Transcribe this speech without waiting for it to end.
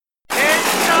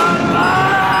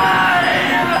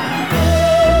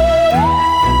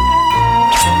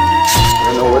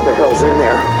She's in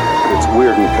there. It's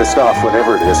weird and pissed off,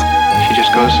 whatever it is. She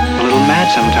just goes a little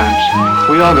mad sometimes.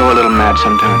 We all go a little mad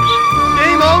sometimes.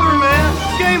 Game over, man.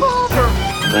 Game over.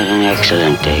 What an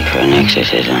excellent day for an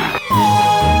exorcism.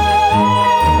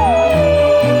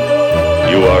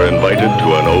 You are invited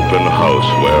to an open house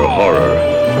where horror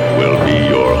will be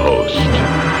your host.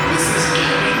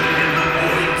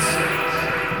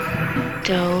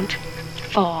 Don't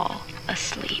fall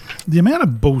asleep. The amount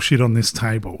of bullshit on this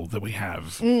table that we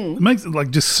have it makes it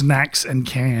like just snacks and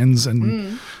cans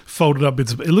and folded up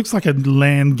bits. It looks like a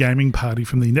LAN gaming party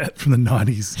from the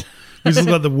 90s. This is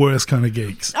like the worst kind of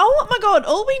geeks. Oh my God!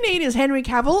 All we need is Henry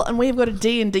Cavill, and we've got a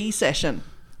D&D session.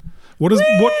 What is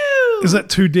that?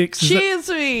 2 dicks? Cheers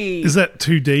me. Is that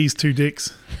 2 Ds, 2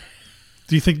 dicks?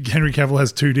 Do you think Henry Cavill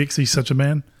has 2 dicks? He's such a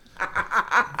man.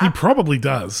 He probably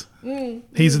does.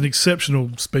 He's an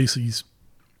exceptional species.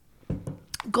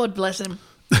 God bless him.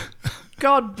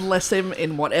 God bless him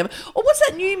in whatever. Or what's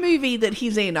that new movie that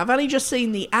he's in? I've only just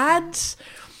seen the ads.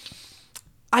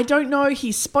 I don't know.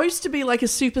 He's supposed to be like a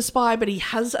super spy, but he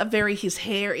has his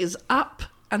hair is up,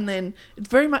 and then it's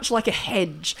very much like a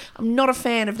hedge. I'm not a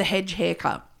fan of the hedge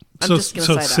haircut. So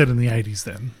it's set in the 80s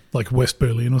then? Like West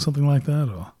Berlin or something like that?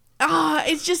 Or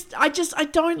it's just, I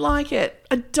don't like it.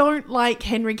 I don't like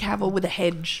Henry Cavill with a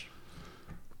hedge.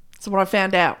 That's what I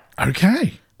found out.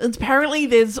 Okay. Apparently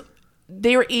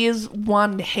there is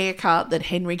one haircut that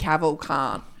Henry Cavill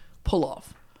can't pull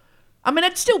off. I mean,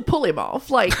 I'd still pull him off.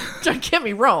 Like, don't get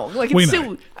me wrong. Like,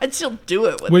 I'd still do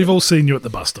it with We've him. all seen you at the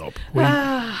bus stop.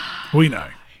 We know.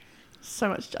 So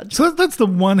much judgment. So that's the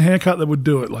one haircut that would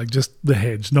do it, like just the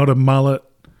hedge, not a mullet,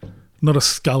 not a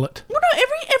skullet. Well, no,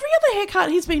 every other haircut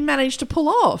he's been managed to pull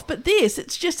off. But this,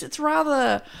 it's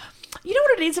rather... You know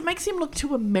what it is? It makes him look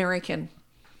too American.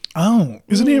 Oh,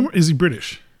 is he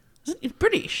British? He's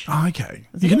British. Oh, okay.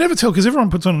 You can never tell because everyone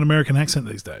puts on an American accent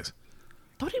these days.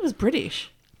 I thought he was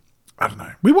British. I don't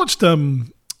know. We watched what's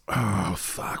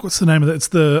the name of it? It's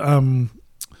the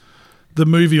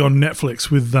movie on Netflix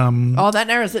with that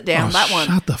narrows it down. That one.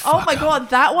 Shut the fuck up. Oh my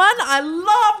God, that one! I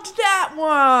loved that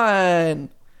one.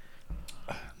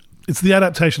 It's the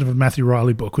adaptation of a Matthew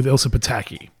Riley book with Elsa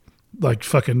Pataki, like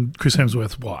fucking Chris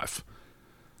Hemsworth's wife.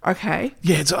 Okay.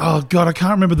 Yeah, it's I can't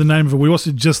remember the name of it. We watched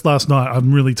it just last night.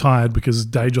 I'm really tired because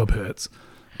day job hurts.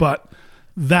 But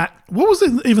what was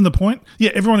even the point?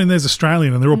 Yeah, everyone in there's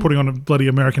Australian and they're all putting on a bloody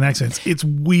American accents. It's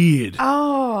weird.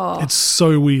 Oh. It's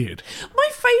so weird. My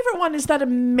favourite one is that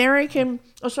American...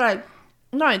 Oh, sorry.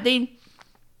 No,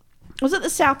 was it the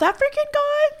South African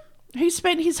guy who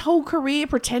spent his whole career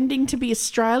pretending to be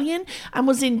Australian and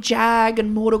was in Jag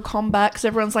and Mortal Kombat because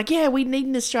everyone's like, yeah, we need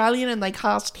an Australian, and they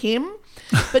cast him.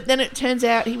 But then it turns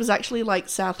out he was actually like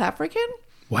South African.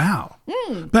 Wow.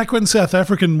 Back when South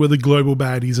African were the global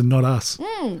baddies and not us. He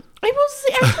was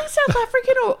actually South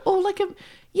African or like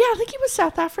I think he was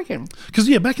South African. Because,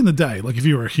 back in the day, like if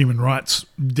you were a human rights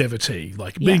devotee,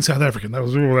 like being South African,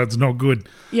 that's not good.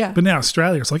 Yeah. But now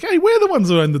Australia, it's like, hey, we're the ones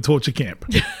who are in the torture camp.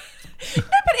 No,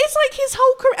 but it's like his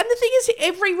whole career. And the thing is,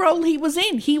 every role he was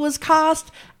in, he was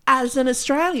cast as an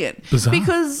Australian. Bizarre.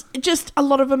 Because just a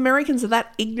lot of Americans are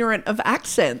that ignorant of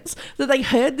accents that they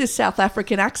heard this South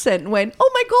African accent and went,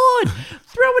 oh my God,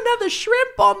 throw another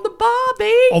shrimp on the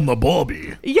barbie. On the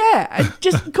barbie. Yeah, and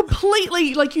just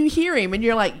completely, like you hear him and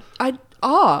you're like, I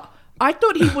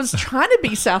thought he was trying to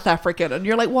be South African. And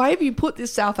you're like, why have you put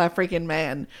this South African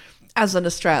man as an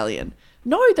Australian?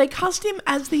 No, they cast him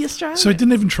as the Australian. So he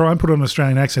didn't even try and put on an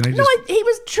Australian accent. He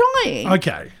was trying.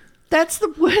 Okay. That's the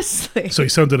worst thing. So he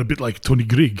sounded a bit like Tony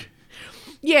Grigg.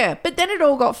 Yeah, but then it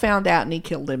all got found out and he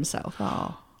killed himself.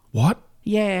 Oh. What?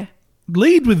 Yeah.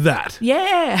 Lead with that.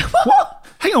 Yeah.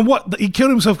 Hang on, what? He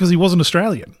killed himself because he wasn't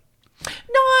Australian?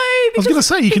 No, because, I was going to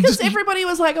say, because everybody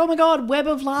was like, oh my God, web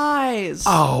of lies.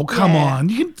 Oh, come on.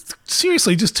 You can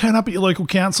seriously just turn up at your local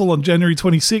council on January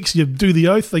 26th, you do the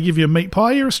oath, they give you a meat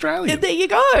pie, you're Australian. Yeah, there you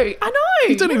go. I know.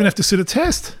 You don't even have to sit a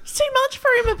test. It's too much for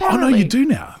him, apparently. Oh, no, you do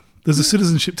now. There's a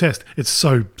citizenship test. It's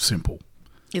so simple.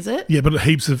 Is it? Yeah, but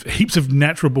heaps of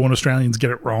natural-born Australians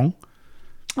get it wrong.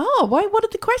 Oh, why? What are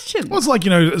the questions? Well, it's like,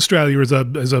 Australia is a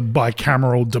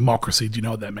bicameral democracy. Do you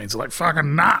know what that means? It's like,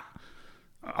 fucking nah.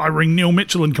 I ring Neil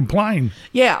Mitchell and complain.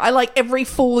 Yeah, I like every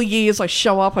 4 years I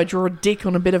show up, I draw a dick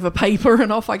on a bit of a paper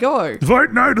and off I go.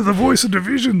 Vote no to the voice of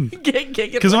division.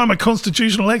 Because I'm a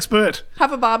constitutional expert.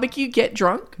 Have a barbecue, get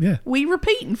drunk. Yeah. We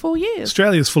repeat in 4 years.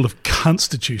 Australia's full of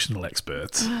constitutional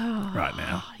experts right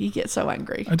now. You get so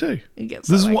angry. I do. You get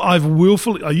so This angry. is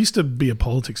what I used to be a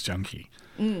politics junkie.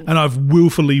 And I've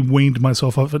willfully weaned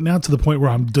myself off it now to the point where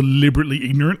I'm deliberately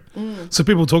ignorant. So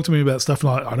people talk to me about stuff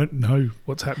and I don't know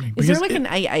what's happening. Is there like an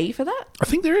AA for that? I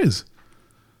think there is.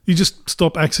 You just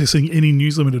stop accessing any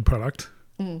News Limited product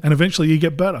and eventually you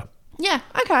get better. Yeah,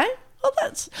 okay. Well,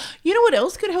 that's... You know what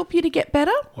else could help you to get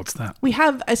better? What's that? We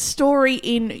have a story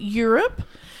in Europe.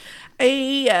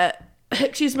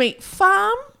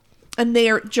 Farm, and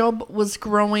their job was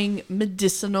growing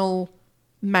medicinal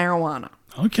marijuana.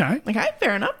 Okay. Okay,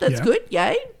 fair enough. That's Yeah. good.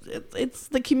 Yay. It's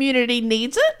the community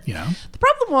needs it. Yeah. The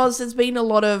problem was there's been a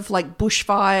lot of like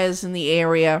bushfires in the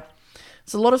area.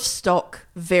 There's a lot of stock,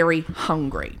 very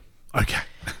hungry. Okay.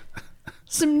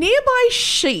 Some nearby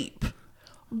sheep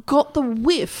got the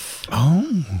whiff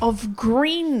of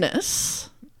greenness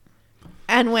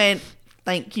and went,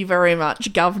 "Thank you very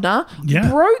much, Governor." Yeah.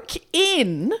 Broke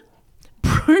in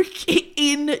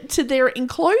to their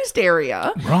enclosed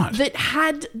area Right. that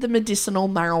had the medicinal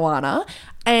marijuana,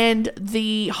 and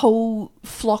the whole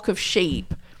flock of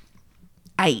sheep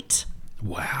ate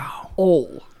Wow.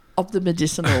 all of the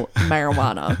medicinal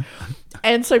marijuana.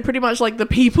 And so pretty much like the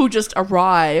people just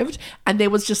arrived and there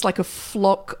was just like a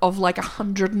flock of like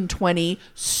 120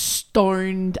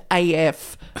 stoned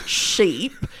AF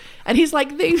sheep. And he's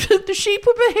like, the sheep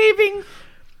were behaving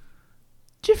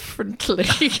differently.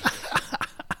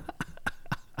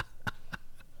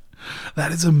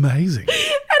 That is amazing. And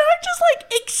I'm just like,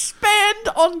 expand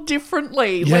on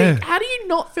differently. Yeah. Like, how do you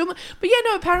not film it? But yeah,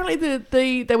 no, apparently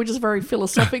they were just very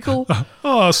philosophical.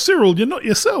 Oh, Cyril, you're not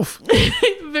yourself.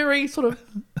 Very sort of,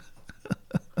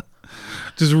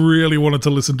 Just really wanted to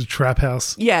listen to Trap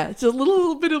House. yeah, it's a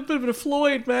little bit of a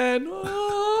Floyd, man.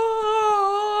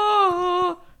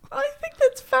 Oh, I think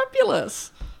that's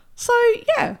fabulous. So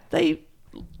yeah, the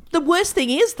worst thing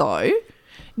is though,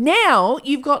 now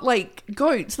you've got like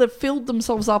goats that filled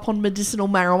themselves up on medicinal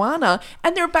marijuana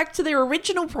and they're back to their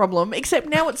original problem, except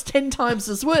now it's 10 times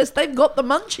as worse. They've got the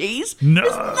munchies. No.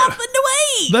 There's nothing to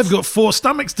eat. They've got 4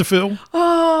 stomachs to fill.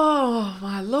 Oh,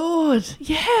 my Lord.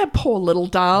 Yeah, poor little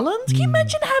darlings. Can you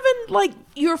imagine having, like,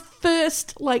 your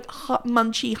first, like,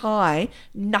 munchy high,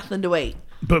 nothing to eat?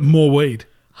 But more weed.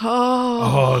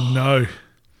 Oh. Oh, no.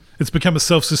 It's become a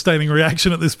self-sustaining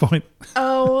reaction at this point.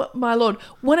 Oh, my Lord.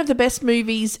 One of the best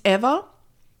movies ever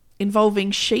involving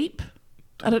sheep.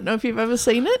 I don't know if you've ever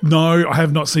seen it. No, I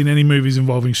have not seen any movies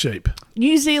involving sheep.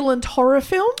 New Zealand horror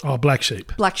film. Oh, Black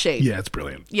Sheep. Black Sheep. Yeah, it's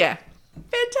brilliant. Yeah.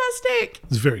 Fantastic.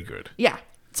 It's very good. Yeah.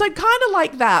 So kind of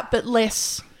like that, but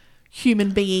less human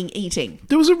being eating.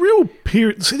 There was a real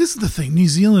period. See, this is the thing. New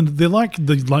Zealand, they're like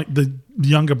the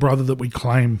younger brother that we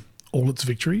claim all its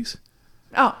victories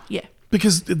Oh, yeah.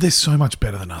 because they're so much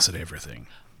better than us at everything.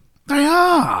 They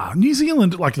are. New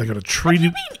Zealand, like they got a treaty.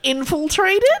 Have you been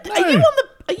infiltrated? No.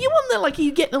 Are you on the like, are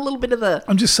you getting a little bit of the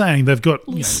I'm just saying they've got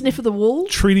sniff of the wool?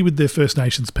 treaty with their First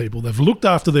Nations people. They've looked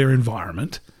after their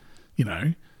environment,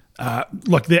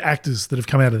 like their actors that have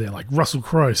come out of there, like Russell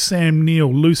Crowe, Sam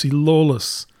Neill, Lucy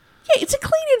Lawless. Yeah, it's a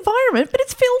clean environment, but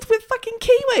it's filled with fucking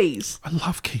Kiwis. I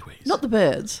love Kiwis. Not the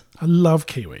birds. I love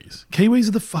Kiwis. Kiwis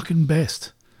are the fucking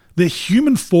best. They're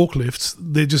human forklifts.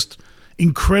 They're just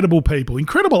incredible people,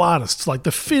 incredible artists like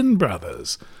the Finn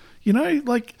brothers,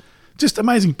 like just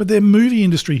amazing. But their movie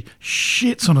industry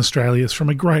shits on Australia's from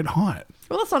a great height.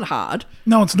 Well, that's not hard.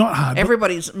 No, it's not hard.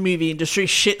 Everybody's movie industry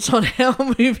shits on our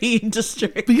movie industry.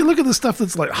 But you look at the stuff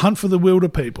that's like Hunt for the Wilder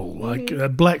People, like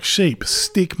Black Sheep,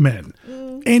 Stickmen,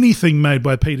 anything made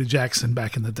by Peter Jackson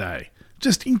back in the day.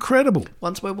 Just incredible.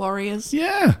 Once we're warriors.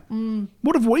 Yeah.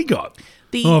 What have we got?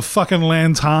 The- Fucking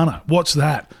Lantana. Watch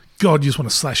that. God, you just want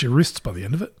to slash your wrists by the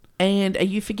end of it. And are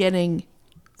you forgetting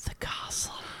The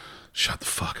Castle? Shut the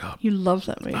fuck up. You love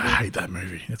that movie. I hate that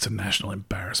movie. It's a national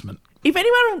embarrassment. If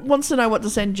anyone wants to know what to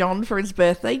send John for his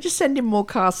birthday, just send him more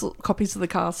copies of The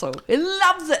Castle. He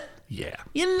loves it. Yeah.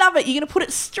 You love it. You're going to put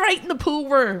it straight in the pool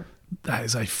room. That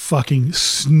is a fucking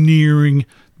sneering,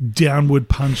 downward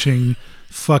punching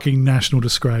fucking national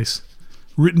disgrace.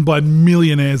 Written by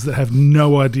millionaires that have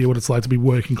no idea what it's like to be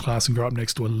working class and grow up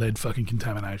next to a lead fucking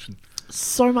contamination.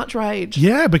 So much rage.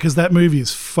 Yeah, because that movie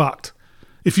is fucked.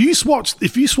 If you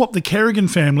swap the Kerrigan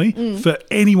family for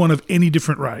anyone of any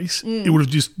different race, it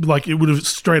would have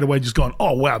straight away just gone,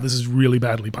 oh wow, this is really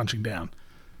badly punching down.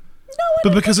 No, I But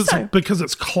don't because think it's so. because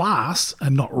it's class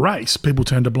and not race, people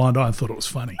turned a blind eye and thought it was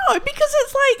funny. No, because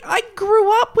it's like I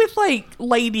grew up with like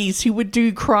ladies who would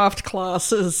do craft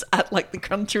classes at like the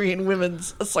Country and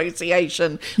Women's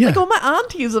Association. Yeah. Like all my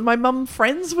aunties and my mum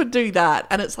friends would do that,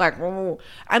 and it's like, oh,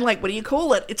 and like, what do you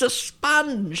call it? It's a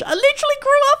sponge. I literally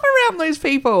grew up around those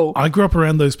people. I grew up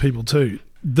around those people too.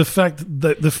 The fact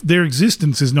that their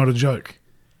existence is not a joke.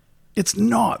 It's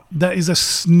not. That is a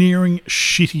sneering,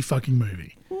 shitty fucking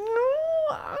movie. No,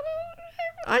 I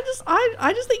don't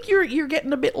I just think you're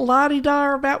getting a bit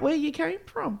la-di-da about where you came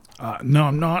from. No,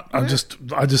 I'm not. I just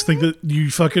think that you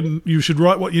should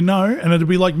write what you know, and it'd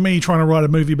be like me trying to write a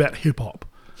movie about hip hop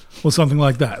or something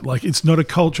like that. Like, it's not a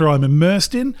culture I'm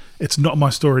immersed in. It's not my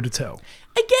story to tell.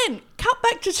 Again, cut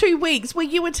back to 2 weeks where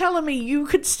you were telling me you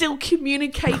could still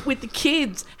communicate with the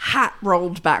kids. Hat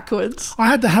rolled backwards. I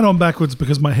had the hat on backwards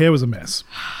because my hair was a mess.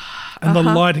 And the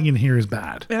lighting in here is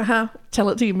bad. Tell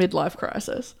it to your midlife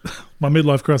crisis. My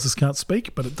midlife crisis can't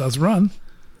speak, but it does run.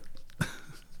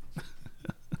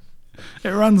 It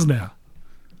runs now.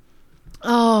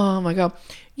 Oh, my God.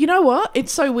 You know what?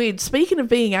 It's so weird. Speaking of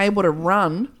being able to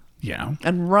run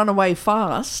and run away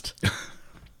fast,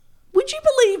 would you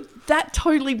believe that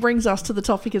totally brings us to the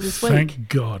topic of this week? Thank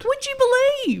God. Would you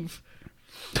believe?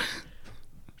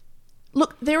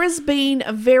 Look, there has been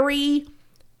a very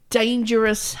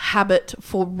dangerous habit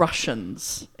for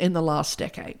Russians in the last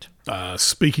decade.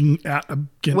 Speaking out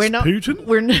against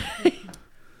Putin?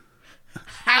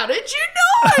 How did you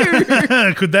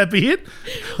know? Could that be it?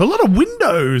 A lot of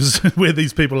windows where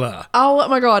these people are. Oh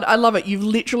my God, I love it. You've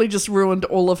literally just ruined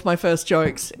all of my first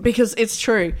jokes because it's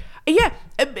true. Yeah,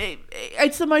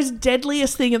 it's the most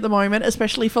deadliest thing at the moment,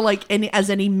 especially for like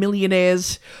any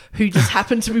millionaires who just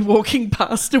happen to be walking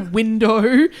past a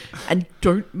window and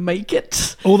don't make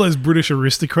it. All those British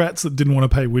aristocrats that didn't want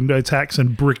to pay window tax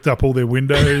and bricked up all their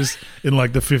windows in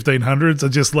like the 1500s are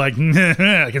just like,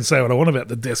 I can say what I want about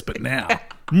the despot now.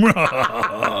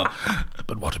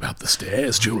 But what about the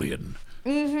stairs, Julian?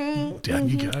 Mm-hmm, Down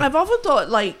you go. I've often thought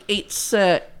like it's...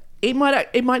 It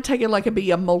might take it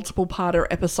be a multiple parter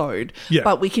episode,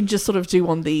 but we can just sort of do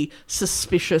on the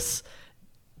suspicious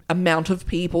amount of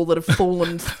people that have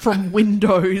fallen from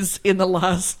windows in the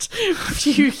last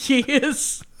few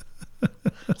years,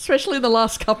 especially in the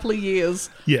last couple of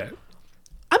years. Yeah.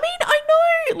 I mean, I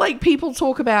know people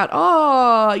talk about,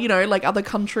 other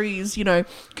countries,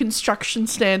 construction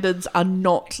standards are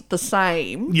not the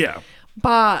same. Yeah.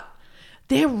 But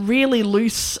they're really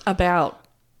loose about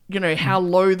how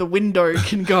low the window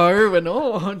can go and,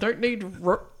 I don't need,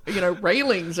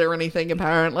 railings or anything,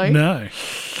 apparently. No.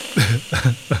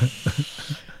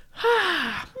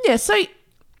 Yeah, so,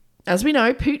 as we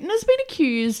know, Putin has been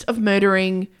accused of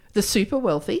murdering the super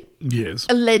wealthy. Yes.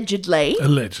 Allegedly.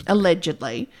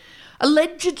 Allegedly.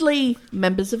 Allegedly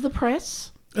members of the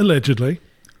press. Allegedly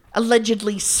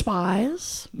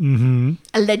spies. Mm-hmm.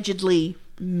 Allegedly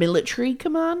military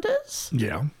commanders.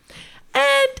 Yeah.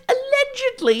 And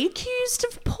allegedly accused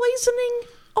of poisoning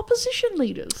opposition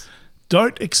leaders.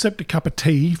 Don't accept a cup of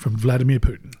tea from Vladimir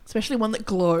Putin. Especially one that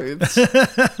glows. and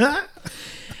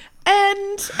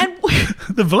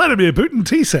the Vladimir Putin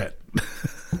tea set.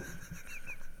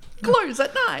 Glows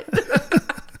at night.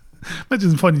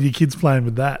 Imagine finding your kids playing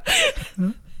with that.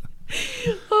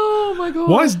 Oh my God.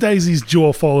 Why is Daisy's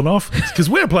jaw falling off? It's because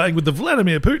we're playing with the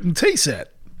Vladimir Putin tea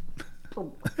set. I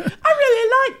really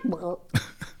like that.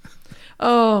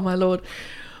 Oh, my Lord.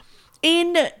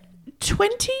 In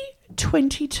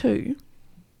 2022,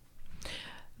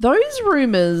 those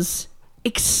rumours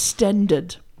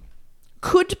extended.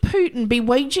 Could Putin be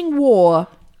waging war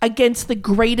against the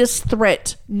greatest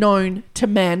threat known to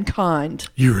mankind?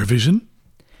 Eurovision?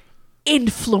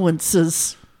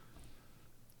 Influencers.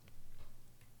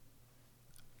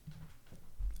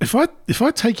 If I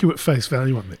take you at face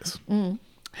value on this,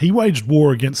 he waged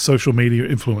war against social media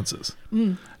influencers.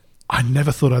 I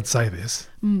never thought I'd say this.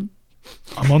 I'm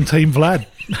on Team Vlad.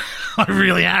 I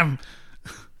really am.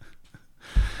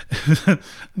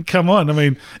 Come on. I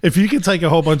mean, if you can take a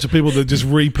whole bunch of people that just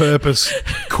repurpose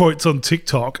quotes on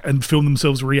TikTok and film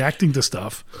themselves reacting to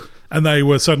stuff, and they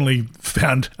were suddenly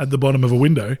found at the bottom of a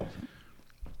window.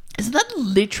 Isn't that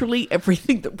literally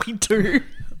everything that we do?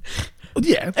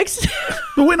 Yeah. But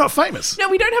we're not famous. No,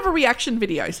 we don't have a reaction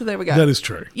video, so there we go. That is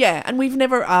true. Yeah, and we've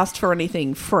never asked for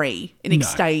anything free in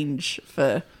exchange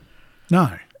for...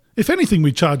 No. If anything,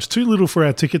 we charge too little for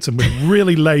our tickets and we're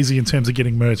really lazy in terms of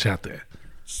getting merch out there.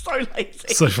 So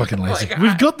lazy. So fucking lazy.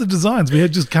 We've got the designs. We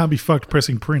just can't be fucked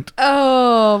pressing print.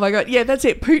 Oh, my God. Yeah, that's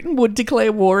it. Putin would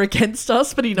declare war against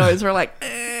us, but he knows we're like...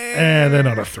 they're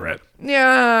not a threat.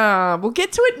 Yeah, we'll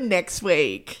get to it next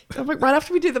week. Right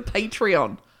after we do the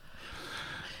Patreon.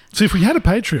 So if we had a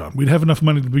Patreon, we'd have enough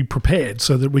money to be prepared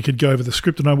so that we could go over the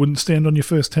script and I wouldn't stand on your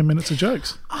first 10 minutes of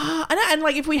jokes. And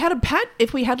if we had a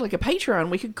Patreon,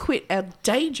 we could quit our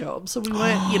day job so we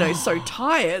weren't, so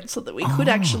tired so that we could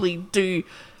actually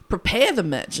prepare the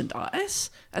merchandise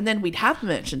and then we'd have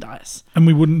merchandise. And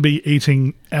we wouldn't be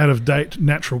eating out-of-date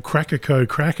Natural Cracker Co.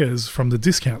 crackers from the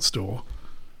discount store.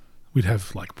 We'd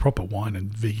have proper wine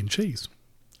and vegan cheese.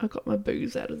 I got my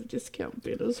booze out of the discount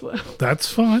bin as well. That's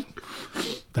fine.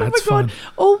 That's fine. God.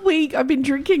 All week I've been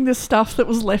drinking this stuff that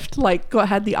was left,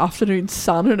 had the afternoon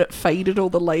sun and it faded all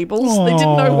the labels. They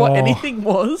didn't know what anything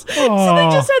was. So they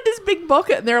just had this big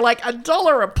bucket and they're like,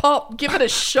 $1 a pop, give it a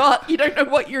shot. You don't know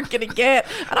what you're going to get.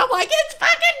 And I'm like, it's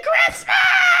fucking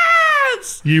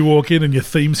Christmas! You walk in and your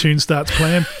theme tune starts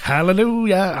playing.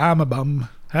 Hallelujah, I'm a bum.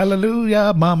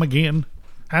 Hallelujah, mom again.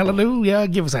 Hallelujah,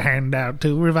 give us a handout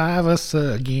to revive us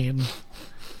again.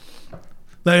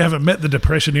 They haven't met the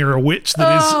Depression era witch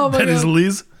that is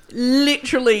Liz.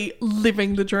 Literally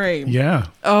living the dream. Yeah.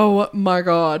 Oh my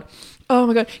God. Oh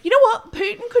my God. You know what?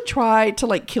 Putin could try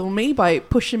to kill me by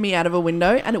pushing me out of a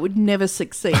window and it would never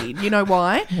succeed. You know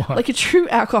why? Why? Like a true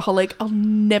alcoholic, I'll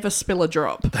never spill a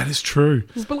drop. That is true.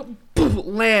 Spill it,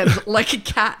 lands like a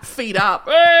cat, feet up.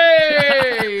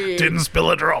 Hey! Didn't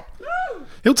spill a drop.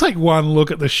 He'll take one look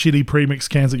at the shitty premix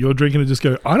cans that you're drinking and just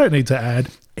go, I don't need to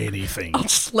add anything. I'll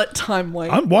just let time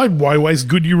wait. Why waste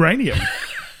good uranium?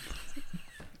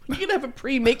 You can have a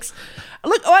premix.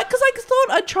 Look, because I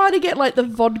thought I'd try to get the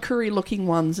vodka-y looking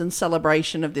ones in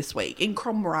celebration of this week, in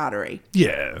camaraderie.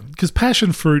 Yeah, because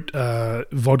passion fruit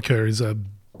vodka is a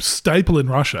staple in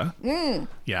Russia. Yeah.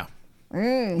 Yeah.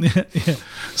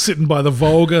 Sitting by the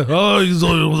Volga.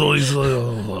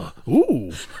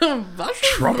 Ooh.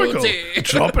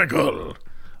 Tropical.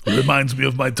 Reminds me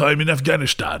of my time in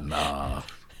Afghanistan.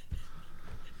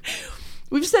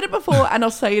 We've said it before and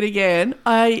I'll say it again.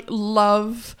 I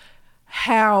love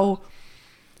how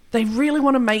they really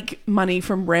want to make money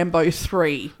from Rambo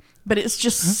 3. But it's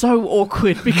just so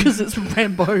awkward because it's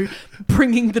Rambo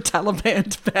bringing the Taliban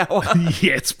to power.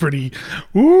 Yeah, it's pretty...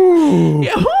 Ooh.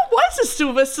 Yeah, why is a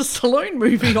Sylvester Stallone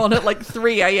movie on at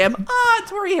 3 a.m?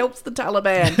 It's where he helps the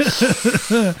Taliban.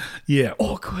 Yeah.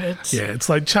 Awkward. Yeah, it's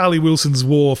like Charlie Wilson's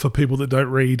War for people that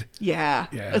don't read. Yeah.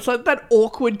 It's like that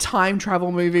awkward time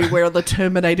travel movie where the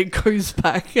Terminator goes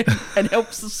back and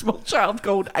helps a small child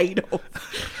called Adolf.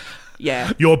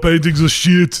 Yeah. Your paintings are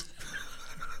shit.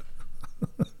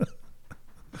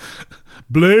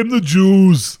 Blame the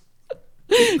Jews.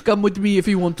 Come with me if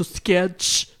you want to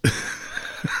sketch.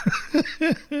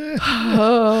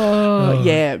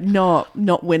 Yeah,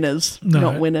 not winners. No.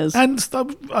 Not winners. And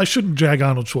I shouldn't drag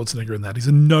Arnold Schwarzenegger in that. He's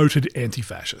a noted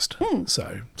anti-fascist.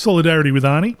 So, solidarity with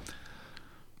Arnie.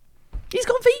 He's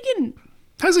gone vegan.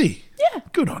 Has he? Yeah.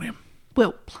 Good on him.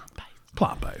 Well, plant-based.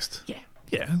 Plant-based. Yeah.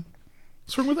 Yeah.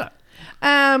 What's wrong with that?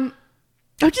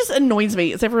 It just annoys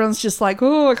me. It's everyone's just like,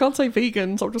 oh, I can't say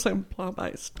vegan, so I'll just say I'm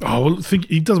plant-based. Oh, well,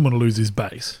 he doesn't want to lose his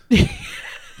base.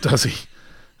 Does he?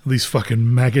 These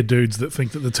fucking MAGA dudes that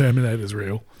think that the Terminator's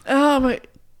real. Oh,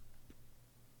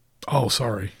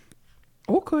 sorry.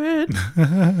 Awkward.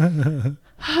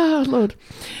 Oh, Lord.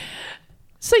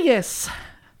 So, yes,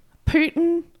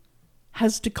 Putin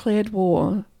has declared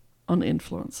war on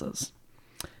influencers.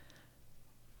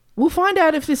 We'll find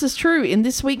out if this is true in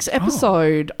this week's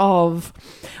episode of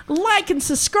Like and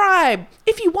Subscribe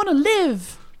if you want to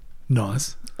live.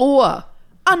 Nice. Or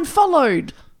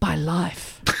Unfollowed by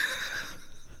Life.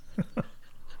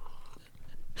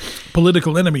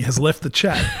 Political enemy has left the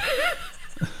chat.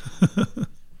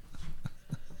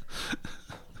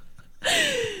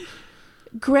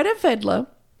 Gretta Vedler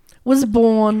was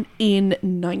born in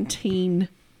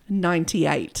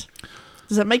 1998.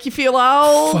 Does that make you feel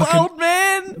old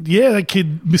man? Yeah, that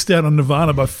kid missed out on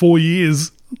Nirvana by 4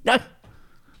 years. No.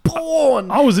 Born.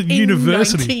 I was at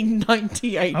university.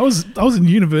 1998. I was in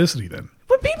university then.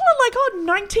 When people are like,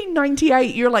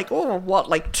 1998, you're like,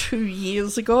 what, 2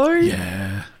 years ago?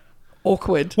 Yeah.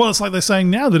 Awkward. Well, it's like they're saying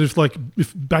now that if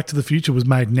Back to the Future was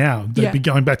made now, they'd be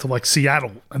going back to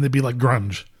Seattle and there'd be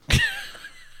grunge.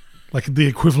 Like the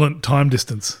equivalent time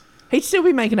distance. He'd still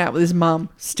be making out with his mum.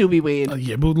 Still be weird.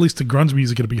 Yeah, but at least the grunge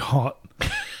music would be hot.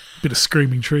 Bit of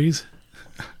Screaming Trees.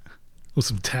 Or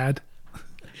some Tad.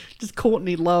 Just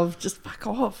Courtney Love. Just fuck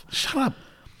off. Shut up.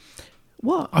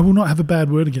 What? I will not have a bad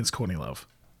word against Courtney Love.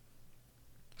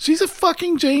 She's a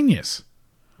fucking genius.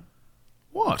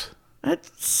 What?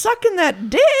 Sucking that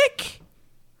dick.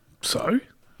 So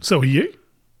are you?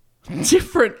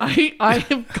 Different. I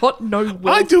have got no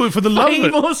will. I do it for the love of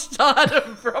it. Or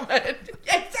stardom from it.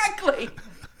 Exactly.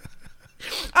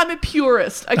 I'm a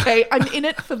purist. Okay, I'm in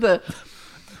it for the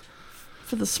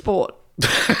sport.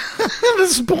 The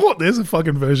sport. There's a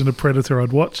fucking version of Predator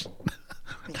I'd watch.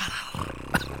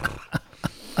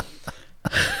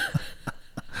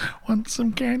 Want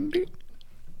some candy?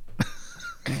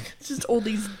 It's just all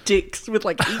these dicks with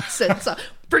heat sensor.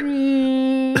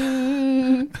 Bring.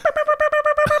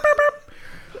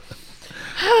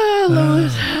 Oh,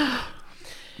 Lord.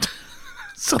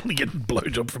 Suddenly getting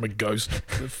blowjob from a ghost. What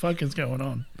the fuck is going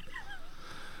on?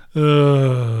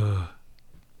 Don't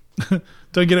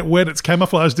get it wet. Its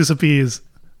camouflage disappears.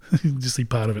 You just see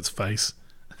part of its face,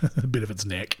 a bit of its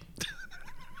neck.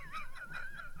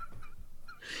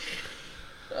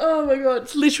 Oh my god,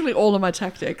 it's literally all of my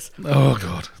tactics. Oh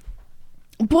god.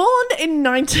 Born in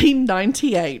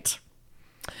 1998,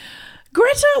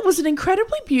 Greta was an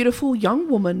incredibly beautiful young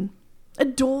woman,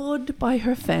 adored by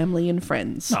her family and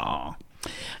friends. Aw.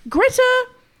 Greta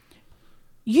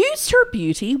used her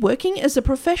beauty working as a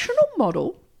professional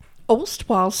model,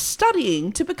 while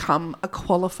studying to become a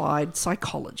qualified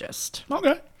psychologist.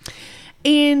 Okay.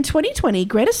 In 2020,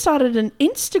 Greta started an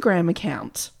Instagram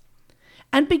account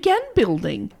and began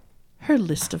building her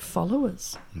list of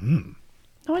followers.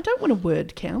 No, I don't want a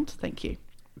word count, thank you.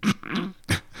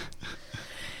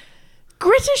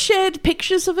 Greta shared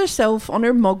pictures of herself on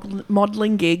her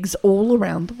modelling gigs all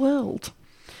around the world.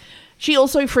 She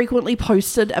also frequently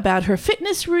posted about her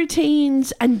fitness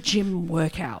routines and gym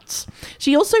workouts.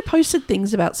 She also posted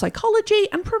things about psychology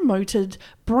and promoted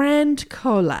brand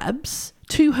collabs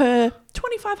to her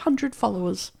 2,500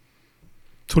 followers.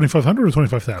 2,500 or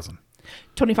 25,000?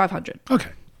 2,500.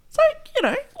 Okay. So, you know,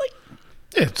 like...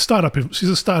 Yeah, startup. She's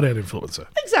a startup influencer.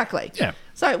 Exactly. Yeah.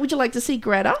 So, would you like to see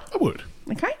Greta? I would.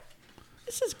 Okay.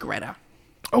 This is Greta.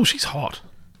 Oh, she's hot.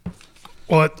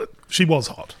 Well, she was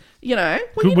hot. You know...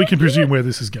 We can presume where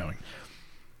this is going.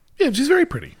 Yeah, she's very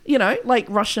pretty. You know, like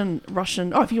Russian...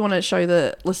 Oh, if you want to show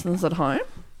the listeners at home.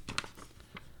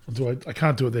 I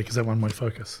can't do it there because that one won't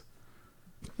focus.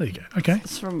 There you go. Okay.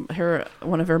 It's from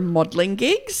one of her modelling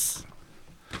gigs.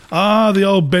 Ah, the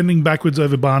old bending backwards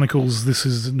over barnacles. This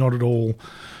is not at all...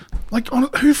 Like,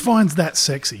 who finds that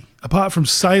sexy? Apart from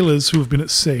sailors who have been at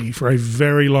sea for a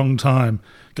very long time.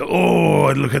 Go,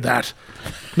 oh, look at that.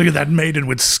 Look at that maiden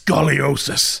with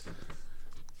scoliosis.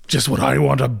 Just what I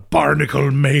want, a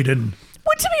barnacle maiden.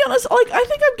 Well, to be honest, like, I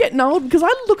think I'm getting old because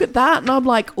I look at that and I'm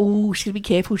like, oh, she's going to be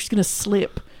careful. She's going to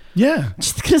slip. Yeah.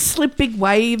 She's going to slip. Big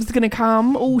waves are going to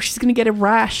come. Oh, she's going to get a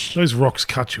rash. Those rocks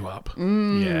cut you up.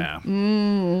 Yeah.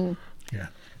 Yeah.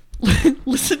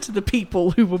 Listen to the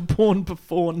people who were born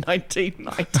before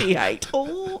 1998.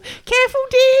 Oh, careful,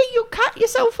 dear. You'll cut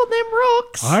yourself on them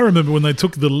rocks. I remember when they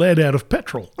took the lead out of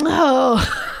petrol. Oh.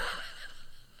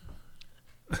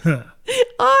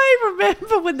 I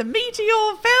remember when the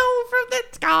meteor fell from the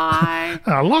sky.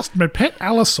 I lost my pet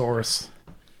Allosaurus.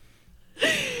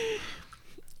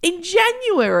 In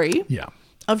January Yeah.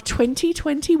 of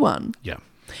 2021, Yeah.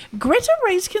 Greta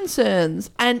raised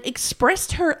concerns and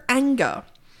expressed her anger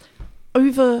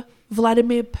over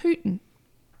Vladimir Putin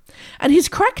and his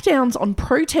crackdowns on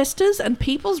protesters and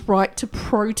people's right to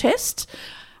protest,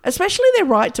 especially their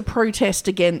right to protest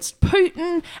against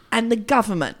Putin and the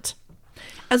government,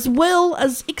 as well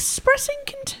as expressing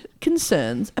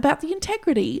concerns about the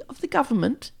integrity of the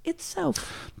government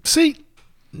itself. See,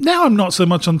 now I'm not so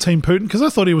much on Team Putin because I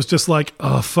thought he was just like,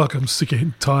 oh, fuck, I'm sick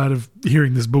and tired of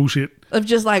hearing this bullshit. Of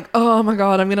just like, oh my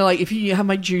God, I'm going to like, if you have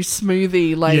my juice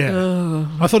smoothie, like, Yeah.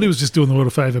 I thought he was just doing the world a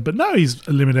favour, but no, he's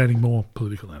eliminating more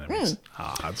political enemies.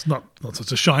 It's not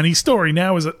such a shiny story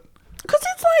now, is it? because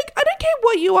it's like, I don't care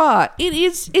what you are.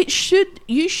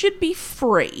 You should be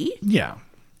free Yeah.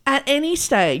 at any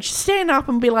stage. Stand up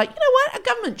and be like, you know what? Our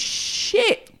government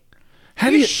shit. How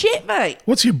do You're you... shit, mate.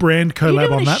 What's your brand You're collab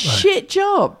doing on a that, though? shit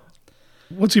job.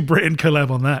 What's your brand collab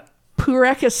on that?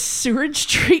 Puraka sewage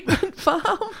treatment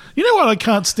farm. You know what I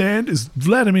can't stand is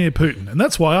Vladimir Putin, and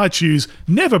that's why I choose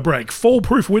never break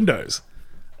fall-proof windows.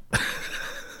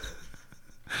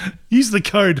 Use the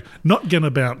code not gonna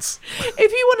bounce.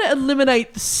 If you want to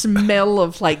eliminate the smell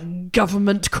of like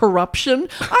government corruption,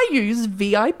 I use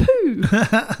VI poo.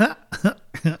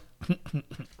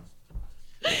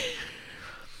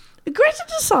 Greta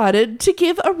decided to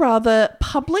give a rather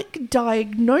public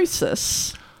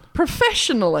diagnosis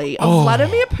professionally of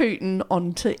Vladimir Putin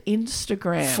onto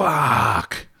Instagram.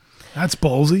 Fuck. That's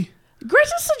ballsy.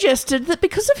 Greta suggested that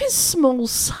because of his small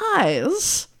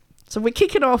size, so we're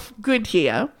kicking off good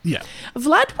here, Yeah.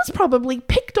 Vlad was probably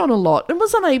picked on a lot and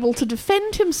was unable to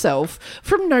defend himself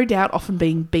from no doubt often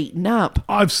being beaten up,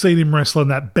 I've seen him wrestling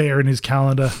that bear in his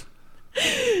calendar.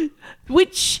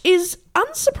 which is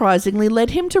unsurprisingly led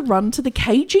him to run to the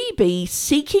KGB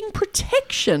seeking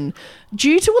protection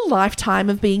due to a lifetime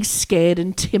of being scared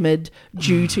and timid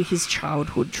due to his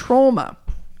childhood trauma,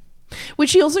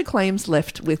 which he also claims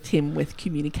left with him with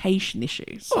communication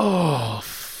issues. Oh,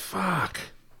 fuck.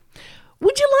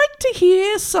 Would you like to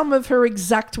hear some of her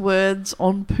exact words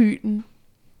on Putin?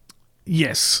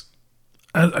 Yes.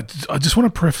 I just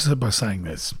want to preface it by saying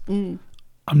this. I'm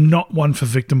not one for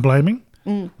victim blaming,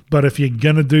 but if you're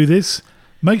going to do this,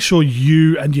 make sure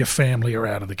you and your family are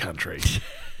out of the country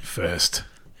first.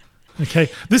 Okay,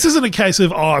 this isn't a case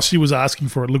of, she was asking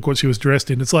for it, look what she was dressed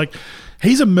in. It's like,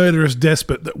 he's a murderous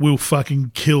despot that will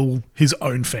fucking kill his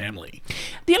own family.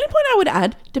 The only point I would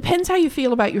add, depends how you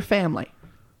feel about your family.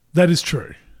 That is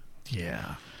true.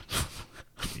 Yeah.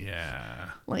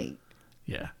 Yeah. Like,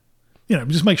 yeah. You know,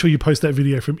 just make sure you post that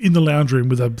video from in the lounge room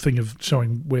with a thing of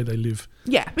showing where they live.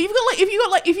 yeah, but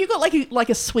if you've got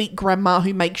a sweet grandma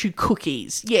who makes you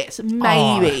cookies, yes,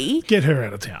 maybe. Get her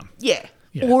out of town. Yeah.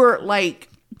 Yeah. Or like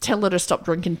tell her to stop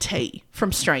drinking tea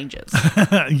from strangers.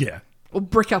 Yeah. Or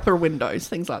brick up her windows,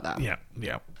 things like that. Yeah.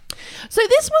 Yeah. So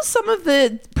this was some of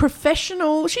the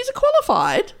professional. She's a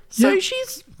qualified, so Yeah.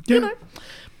 she's Yeah. you know.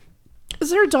 Is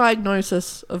there a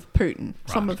diagnosis of Putin?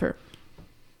 Some Right. of her.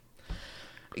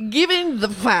 Given the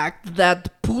fact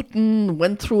that Putin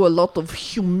went through a lot of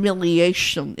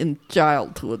humiliation in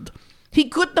childhood, he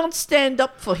could not stand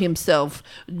up for himself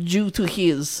due to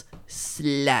his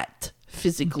slight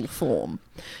physical form.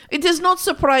 It is not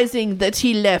surprising that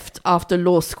he left after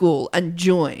law school and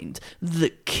joined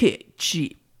the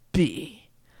KGB.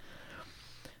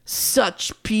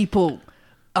 Such people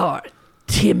are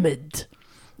timid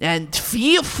and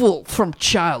fearful from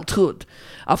childhood,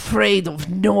 afraid of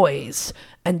noise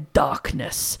and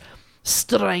darkness,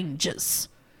 strangers.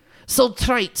 So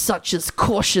traits such as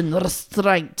caution,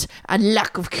 restraint, and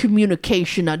lack of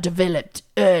communication are developed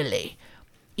early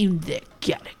in their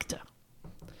character.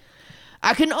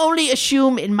 I can only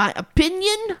assume, in my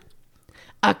opinion,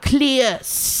 a clear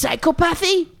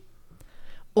psychopathy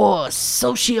or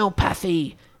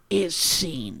sociopathy is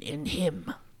seen in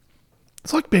him.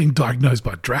 It's like being diagnosed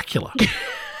by Dracula.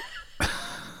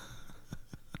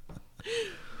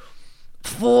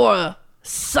 For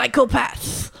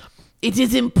psychopaths, it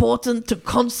is important to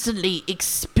constantly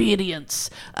experience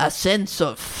a sense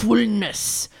of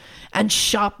fullness and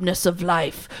sharpness of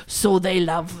life, so they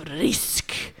love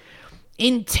risk,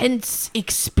 intense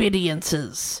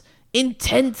experiences,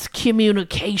 intense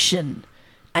communication,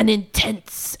 an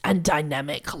intense and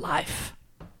dynamic life.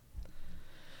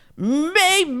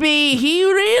 Maybe he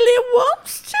really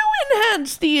wants to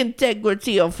enhance the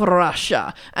integrity of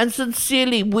Russia and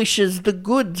sincerely wishes the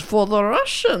good for the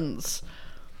Russians.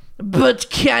 But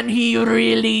can he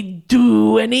really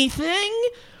do anything?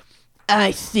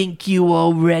 I think you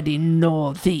already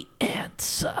know the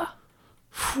answer.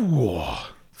 Whew.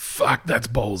 Fuck, that's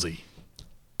ballsy.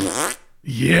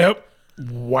 Yep.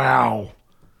 Wow.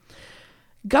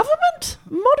 Government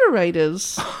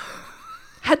moderators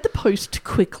had the post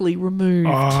quickly removed.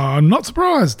 I'm not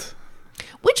surprised.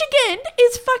 Which again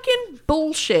is fucking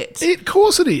bullshit. Of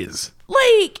course it is.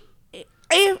 Like,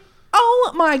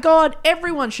 oh my god,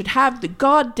 everyone should have the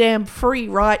goddamn free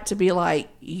right to be like,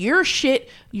 you're shit,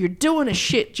 you're doing a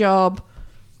shit job.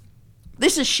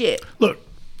 This is shit. Look,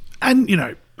 and you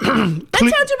know, That's how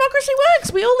democracy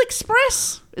works. We all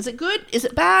express. Is it good? Is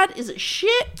it bad? Is it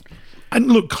shit?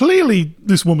 and look, clearly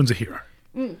this woman's a hero.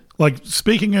 Like,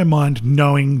 speaking her mind,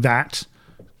 knowing that,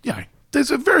 you know,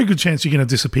 there's a very good chance you're going to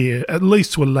disappear, at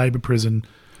least to a labour prison,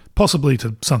 possibly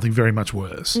to something very much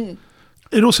worse.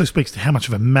 It also speaks to how much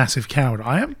of a massive coward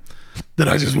I am, that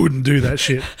I just wouldn't do that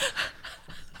shit.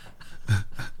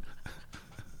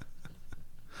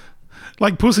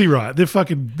 Like Pussy Riot,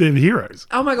 they're heroes.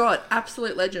 Oh my god,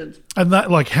 absolute legend. And that,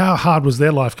 like, how hard was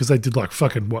their life? Because they did, like,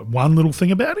 fucking, one little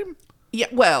thing about him? Yeah,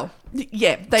 well,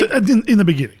 yeah, In the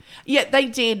beginning. Yeah, they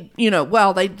did,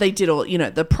 they did all,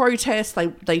 the protests,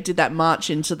 they did that march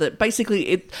into the,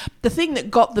 basically, the thing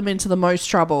that got them into the most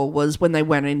trouble was when they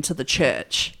went into the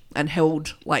church and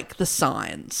held, like, the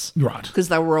signs. Right. Because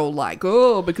they were all like,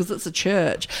 oh, because it's a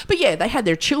church. But yeah, they had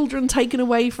their children taken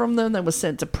away from them. They were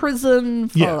sent to prison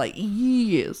for, like,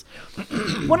 years.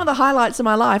 One of the highlights of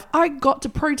my life, I got to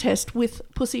protest with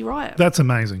Pussy Riot. That's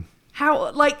amazing.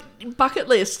 How, like, bucket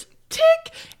list,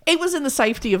 tick. It was in the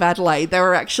safety of Adelaide. They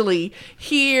were actually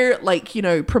here, like,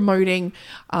 promoting,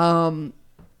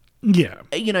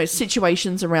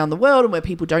 situations around the world and where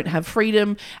people don't have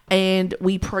freedom. And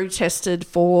we protested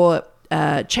for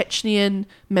Chechnyan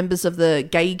members of the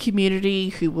gay community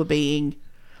who were being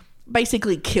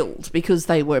basically killed because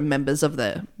they were members of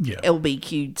the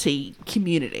LBQT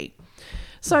community.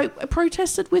 So I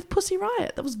protested with Pussy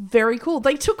Riot. That was very cool.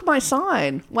 They took my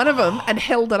sign, one of them, and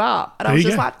held it up. And I was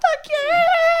just like, fuck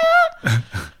yeah!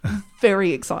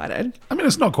 Very excited. I mean,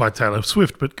 it's not quite Taylor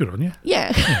Swift, but good on you.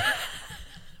 Yeah.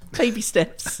 Baby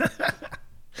steps. So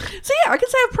yeah, I can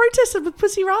say I protested with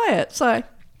Pussy Riot. So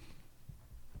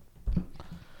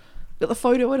got the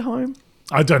photo at home.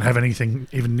 I don't have anything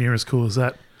even near as cool as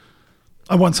that.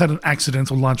 I once had an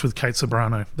accidental lunch with Kate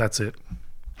Sobrano. That's it.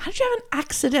 How did you have an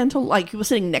accidental, like you were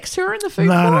sitting next to her in the food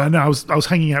court? No. I was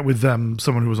hanging out with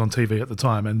someone who was on TV at the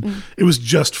time, and it was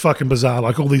just fucking bizarre.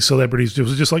 Like all these celebrities, it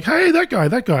was just like, hey, that guy,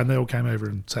 and they all came over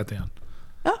and sat down.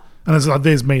 Oh. And it's like,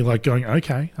 there's me like going,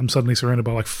 okay, I'm suddenly surrounded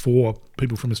by like 4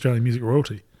 people from Australian music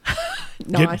royalty.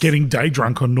 Nice. Getting day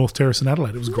drunk on North Terrace in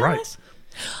Adelaide. It was great. Nice.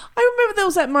 I remember there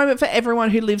was that moment for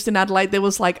everyone who lives in Adelaide. There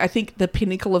was like, I think the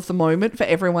pinnacle of the moment for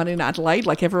everyone in Adelaide.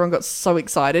 Like everyone got so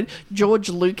excited. George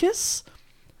Lucas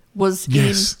was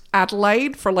in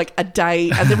Adelaide for like a day,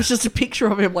 and there was just a picture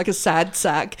of him like a sad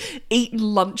sack eating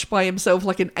lunch by himself,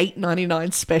 like an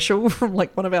 $8.99 special from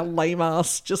like one of our lame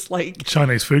ass just like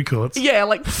Chinese food courts. Yeah,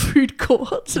 like food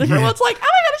courts, and everyone's like, "Oh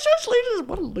my god, it's George Lucas!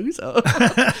 What a loser!"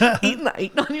 Eating the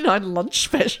 $8.99 lunch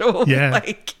special,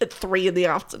 like at 3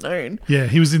 PM. Yeah,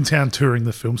 he was in town touring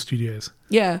the film studios.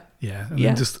 Yeah. Yeah, and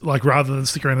then just like rather than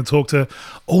stick around and talk to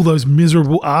all those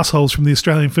miserable assholes from the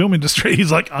Australian film industry,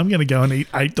 he's like, I'm going to go and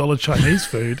eat $8 Chinese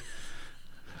food.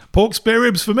 Pork spare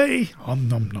ribs for me.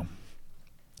 Nom nom.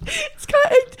 It's kind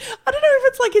of, I don't know if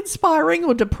it's like inspiring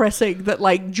or depressing that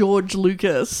like George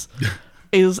Lucas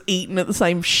is eating at the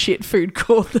same shit food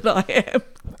court that I am.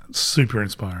 Super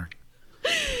inspiring.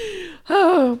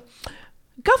 Oh.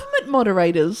 Government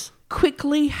moderators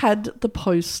quickly had the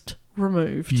post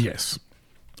removed. Yes.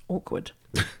 Awkward.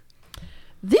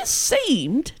 This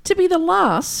seemed to be the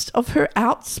last of her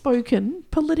outspoken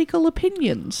political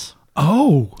opinions.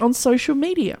 Oh. On social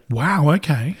media. Wow,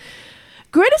 okay.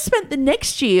 Greta spent the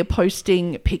next year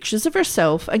posting pictures of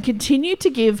herself and continued to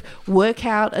give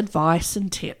workout advice and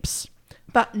tips.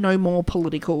 But no more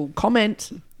political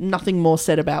comment, nothing more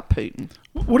said about Putin.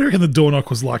 What do you reckon the door knock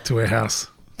was like to her house?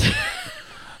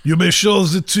 You may show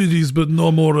the titties, but no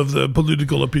more of the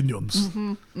political opinions.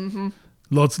 Mm-hmm, mm-hmm.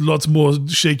 Lots more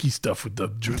shaky stuff with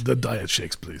the diet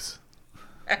shakes, please.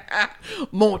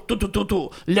 More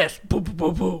less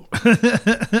boo.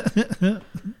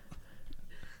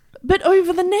 But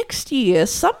over the next year,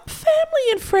 some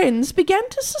family and friends began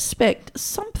to suspect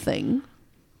something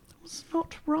was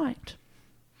not right.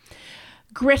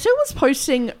 Greta was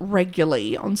posting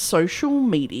regularly on social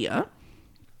media,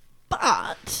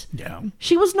 but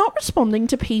she was not responding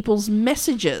to people's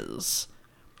messages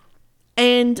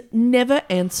and never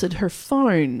answered her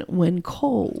phone when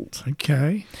called.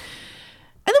 Okay.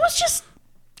 And there was just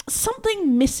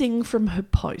something missing from her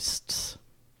posts.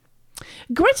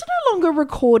 Greta no longer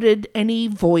recorded any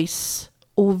voice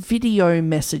or video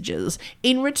messages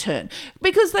in return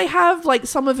because they have like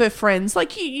some of her friends,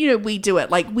 like, you know, we do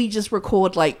it. Like we just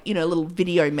record like, you know, little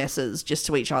video messages just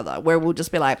to each other where we'll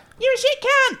just be like, you're a shit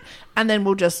cunt. And then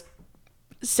we'll just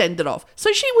send it off.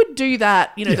 So she would do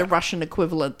that, you know, the Russian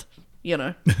equivalent, you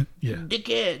know,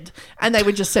 dickhead. And they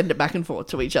would just send it back and forth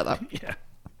to each other. Yeah.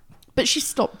 But she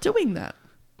stopped doing that.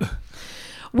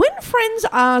 When friends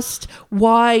asked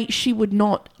why she would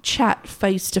not chat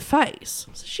face-to-face,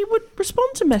 she would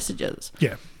respond to messages,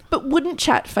 but wouldn't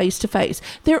chat face-to-face.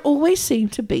 There always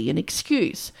seemed to be an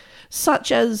excuse,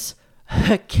 such as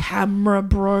her camera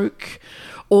broke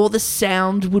or the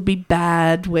sound would be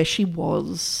bad where she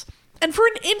was. And for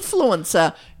an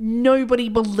influencer, nobody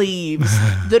believes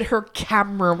that her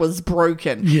camera was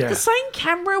broken. Yeah. The same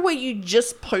camera where you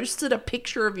just posted a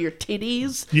picture of your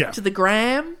titties to the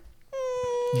gram.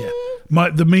 Yeah.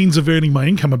 The means of earning my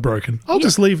income are broken. I'll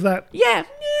just leave that. Yeah.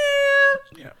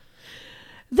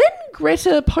 Then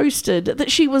Greta posted that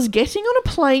she was getting on a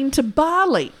plane to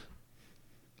Bali.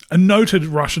 A noted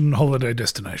Russian holiday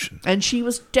destination. And she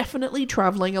was definitely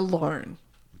traveling alone.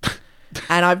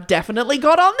 And I've definitely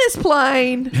got on this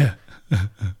plane. Yeah.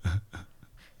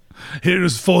 Here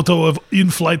is photo of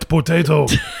in-flight potato.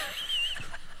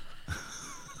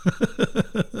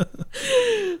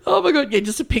 Oh my god, yeah,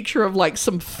 just a picture of like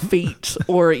some feet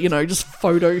or, you know, just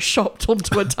photoshopped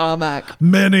onto a tarmac.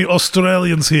 Many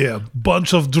Australians here.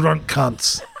 Bunch of drunk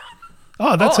cunts.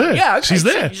 Oh, that's her. Yeah, okay. She's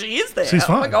there. She is there. She's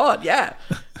fine. Oh my god, yeah.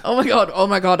 Oh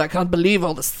my god, I can't believe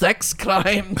all the sex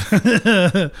crimes.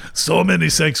 So many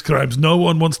sex crimes. No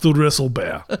one wants to wrestle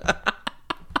bear.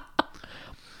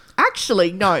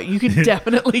 Actually, no, you can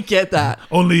definitely get that.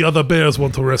 Only other bears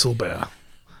want to wrestle bear.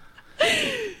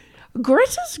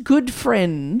 Greta's good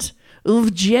friend,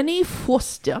 Evgeny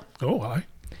Foster,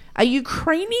 a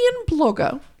Ukrainian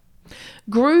blogger,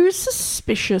 grew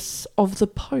suspicious of the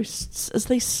posts as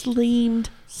they seemed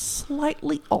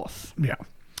slightly off. Yeah.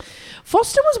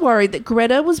 Foster was worried that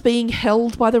Greta was being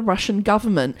held by the Russian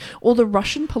government or the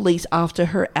Russian police after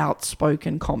her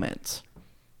outspoken comments.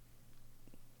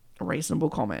 A reasonable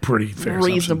comment. Pretty fair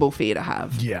reasonable fear to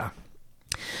have. Yeah.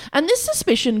 And this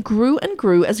suspicion grew and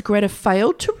grew as Gretta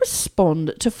failed to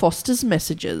respond to Foster's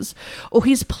messages or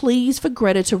his pleas for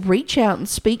Gretta to reach out and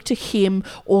speak to him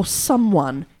or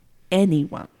someone,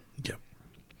 anyone. Yep.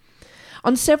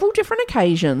 On several different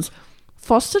occasions,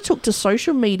 Foster took to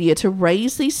social media to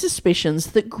raise these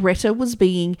suspicions that Gretta was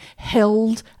being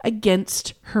held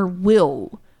against her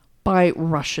will by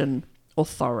Russian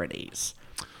authorities.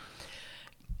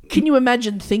 Can you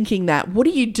imagine thinking that? What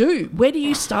do you do? Where do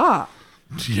you start?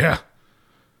 Yeah.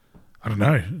 I don't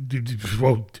know.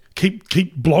 Well, keep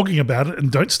blogging about it and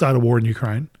don't start a war in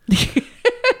Ukraine.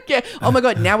 Yeah. Oh my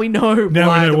God. Now we know.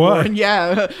 Now we know why.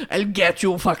 Yeah. I'll get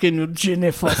you, fucking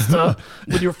Jenny Foster,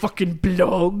 with your fucking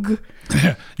blog.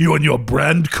 You and your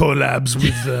brand collabs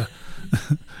with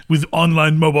with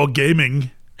online mobile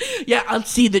gaming. Yeah. I'll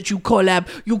see that you collab.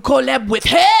 You collab with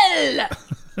hell.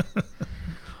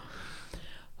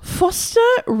 Foster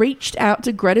reached out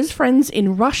to Gretta's friends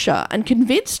in Russia and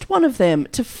convinced one of them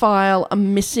to file a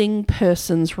missing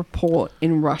persons report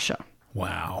in Russia.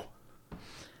 Wow.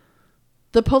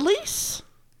 The police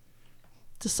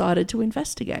decided to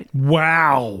investigate.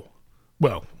 Wow.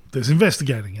 Well, there's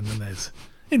investigating and then there's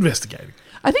investigating.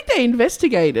 I think they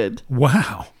investigated.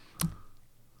 Wow.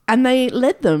 And they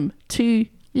led them to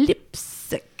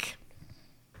Lipsk,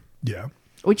 Yeah.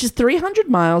 which is 300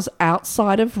 miles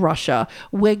outside of Russia,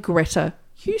 where Gretta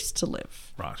used to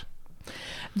live. Right.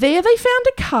 There they found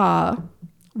a car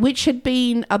which had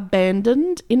been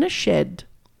abandoned in a shed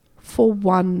for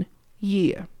 1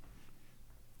 year.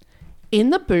 In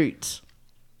the boot,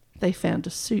 they found a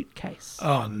suitcase.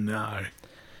 Oh, no.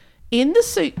 In the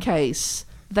suitcase,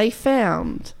 they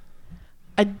found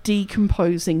a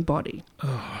decomposing body.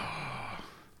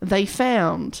 They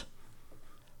found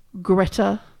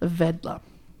Gretta Vedler.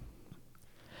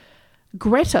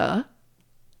 Gretta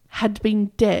had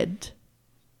been dead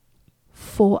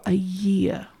for a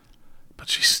year. But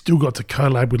she's still got to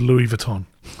collab with Louis Vuitton.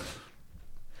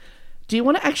 Do you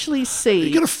want to actually see?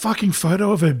 You got a fucking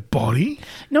photo of her body?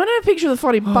 No, I don't have a picture of the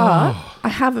body, but I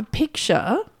have a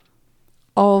picture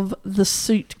of the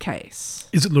suitcase.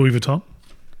 Is it Louis Vuitton?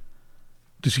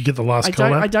 Did she get the last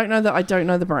collab? I don't know that. I don't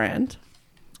know the brand.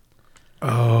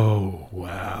 Oh,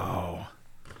 wow.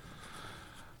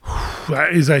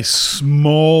 That is a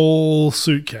small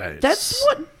suitcase. That's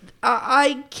what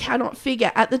I cannot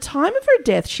figure. At the time of her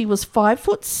death, she was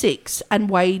 5'6" and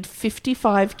weighed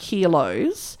 55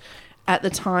 kilos at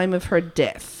the time of her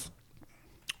death.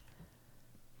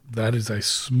 That is a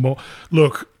small...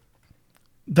 Look,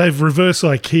 they've reverse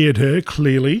IKEA'd her,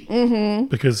 clearly,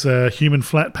 because human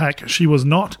flat pack she was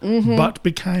not, but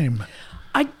became.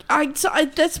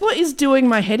 That's what is doing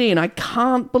my head in. I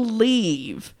can't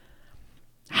believe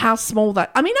how small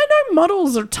that... I mean, I know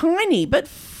models are tiny, but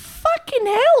fucking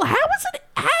hell, how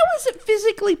is it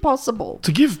physically possible?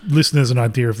 To give listeners an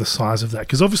idea of the size of that,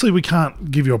 because obviously we can't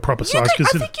give you a proper size. I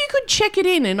think you could check it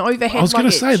in overhead luggage. I was going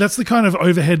to say, that's the kind of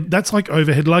overhead... That's like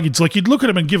overhead luggage. Like, you'd look at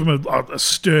them and give them a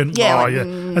stern... Yeah,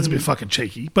 that's a bit fucking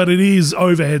cheeky. But it is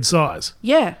overhead size.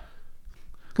 Yeah.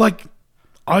 Like...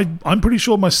 I'm pretty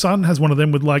sure my son has one of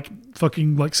them with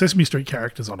fucking Sesame Street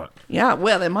characters on it. Yeah,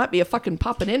 well, there might be a fucking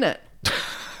puppet in it.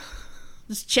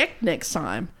 Just check next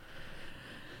time.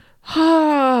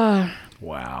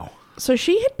 Wow. So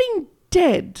she had been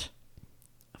dead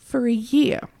for a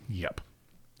year. Yep.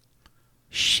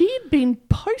 She had been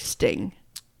posting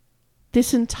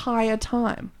this entire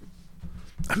time.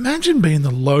 Imagine being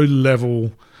the low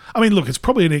level... I mean, look, it's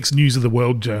probably an ex-News of the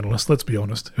World journalist, let's be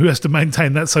honest, who has to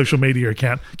maintain that social media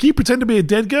account. Can you pretend to be a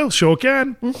dead girl? Sure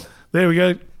can. There we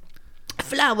go.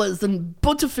 Flowers and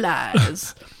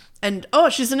butterflies. And,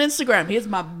 she's on Instagram. Here's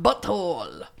my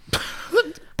butthole.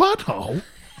 Butthole?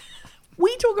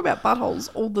 We talk about buttholes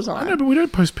all the time. I know, but we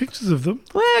don't post pictures of them.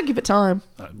 Well, give it time.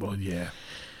 Well, yeah.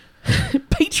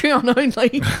 Patreon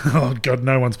only. Oh, God,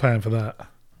 no one's paying for that.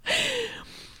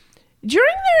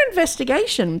 During their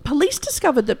investigation, police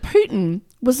discovered that Putin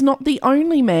was not the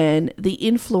only man the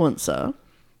influencer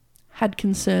had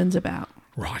concerns about.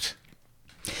 Right.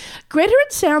 Greta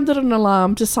had sounded an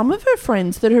alarm to some of her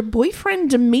friends that her boyfriend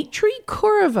Dmitry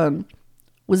Kurovin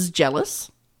was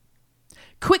jealous,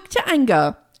 quick to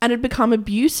anger, and had become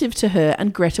abusive to her,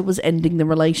 and Greta was ending the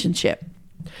relationship.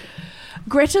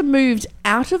 Greta moved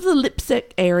out of the Lipsk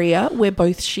area where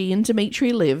both she and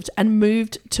Dmitry lived and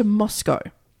moved to Moscow,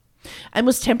 and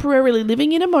was temporarily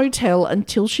living in a motel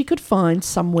until she could find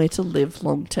somewhere to live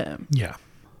long term. Yeah.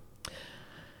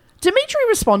 Dmitry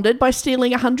responded by stealing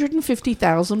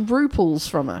 150,000 rubles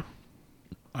from her.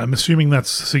 I'm assuming that's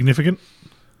significant?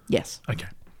 Yes. Okay.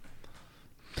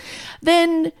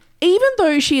 Then Even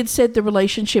though she had said the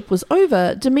relationship was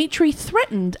over, Dmitri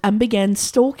threatened and began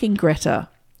stalking Greta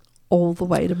all the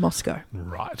way to Moscow.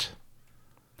 Right.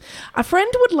 A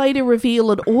friend would later reveal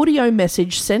an audio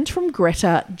message sent from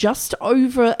Greta just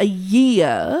over a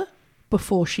year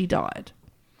before she died,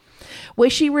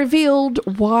 where she revealed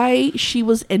why she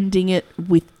was ending it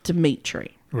with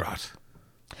Dmitri. Right.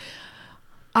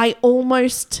 I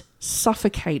almost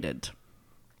suffocated.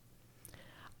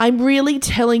 I'm really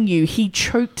telling you, he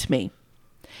choked me.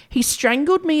 He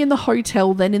strangled me in the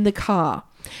hotel, then in the car.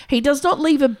 He does not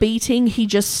leave a beating, he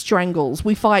just strangles.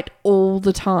 We fight all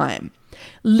the time.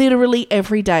 Literally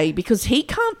every day, because he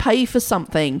can't pay for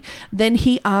something, then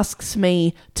he asks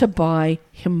me to buy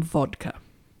him vodka.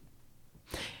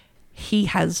 He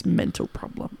has mental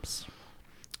problems.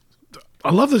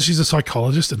 I love that she's a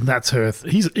psychologist and that's her.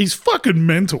 He's fucking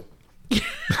mental.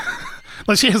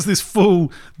 Like she has this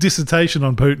full dissertation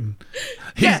on Putin.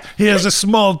 He has a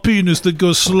small penis that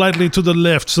goes slightly to the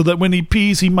left so that when he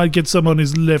pees, he might get some on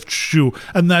his left shoe.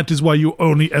 And that is why you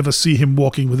only ever see him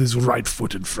walking with his right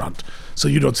foot in front. So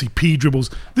you don't see pee dribbles.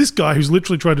 This guy who's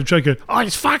literally tried to choke her, oh,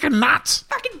 he's fucking nuts.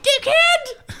 Fucking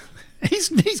dickhead!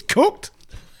 He's cooked.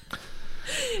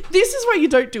 This is why you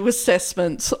don't do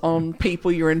assessments on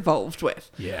people you're involved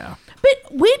with. Yeah.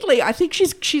 But weirdly, I think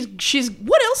she's.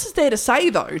 What else is there to say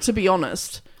though? To be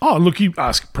honest. Oh, look, you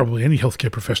ask probably any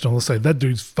healthcare professional, they'll say that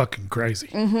dude's fucking crazy.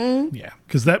 Mm-hmm. Yeah,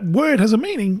 because that word has a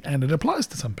meaning and it applies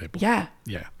to some people. Yeah.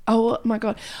 Yeah. Oh my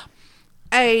God.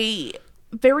 A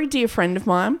very dear friend of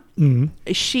mine.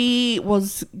 Mm-hmm. She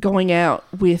was going out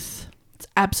with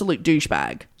absolute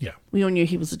douchebag. Yeah. We all knew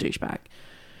he was a douchebag.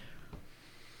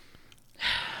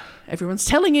 Everyone's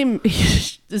telling him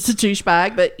it's a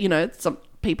douchebag, but you know, some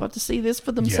people have to see this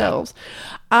for themselves.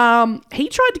 Yeah. He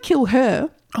tried to kill her.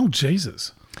 Oh,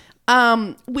 Jesus.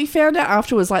 We found out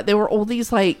afterwards, like, there were all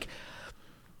these, like,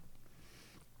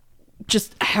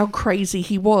 just how crazy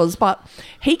he was. But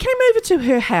he came over to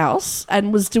her house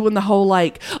and was doing the whole,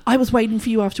 like, I was waiting for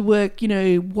you after work, you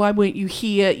know, why weren't you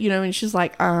here? You know, and she's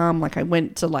like, I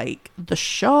went to, like, the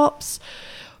shops.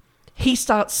 He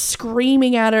starts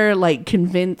screaming at her, like,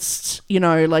 convinced, you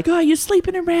know, like, oh, you're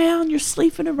sleeping around,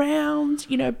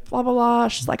 you know, blah, blah, blah.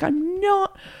 She's like, I'm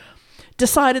not.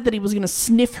 Decided that he was going to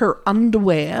sniff her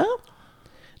underwear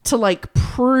to, like,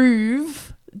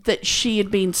 prove that she had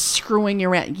been screwing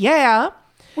around. Yeah.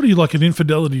 What are you, like an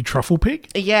infidelity truffle pig?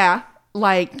 Yeah.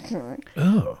 Like.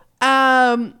 Oh.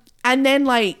 And then,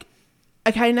 like,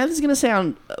 okay, now this is going to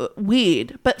sound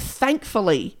weird, but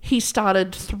thankfully he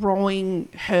started throwing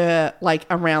her, like,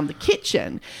 around the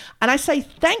kitchen. And I say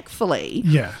thankfully.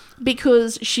 Yeah.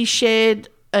 Because she shared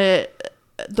the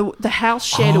house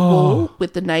shared a wall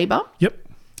with the neighbor. Yep.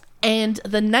 And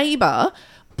the neighbor,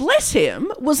 bless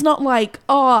him, was not like,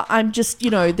 oh, I'm just,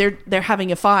 you know, they're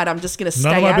having a fight. I'm just going to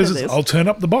stay out of this. I'll turn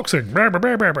up the boxing.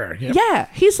 Yep. Yeah.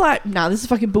 He's like, no, this is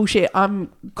fucking bullshit.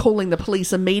 I'm calling the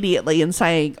police immediately and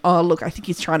saying, oh, look, I think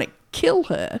he's trying to kill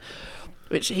her,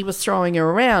 which he was throwing her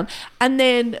around. And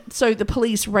then, so the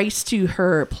police raced to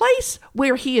her place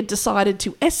where he had decided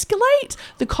to escalate.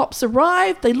 The cops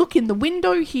arrived. They look in the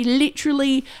window. He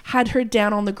literally had her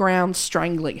down on the ground,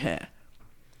 strangling her.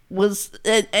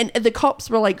 And the cops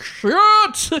were like,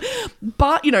 shit!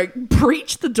 But, you know,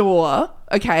 breached the door,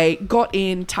 okay, got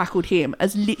in, tackled him,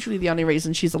 as literally the only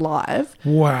reason she's alive.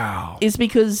 Wow. Is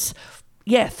because,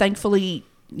 yeah, thankfully,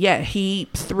 yeah, he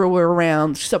threw her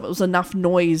around so it was enough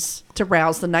noise to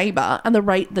rouse the neighbor, and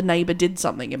the neighbor did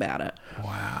something about it.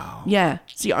 Wow. Yeah,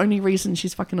 it's the only reason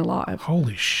she's fucking alive.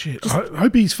 Holy shit. I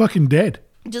hope he's fucking dead.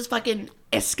 Just fucking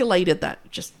escalated that.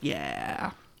 Just,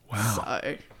 yeah. Wow.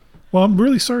 So... Well, I'm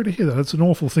really sorry to hear that. It's an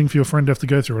awful thing for your friend to have to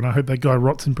go through, and I hope that guy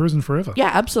rots in prison forever.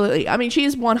 Yeah, absolutely. I mean, she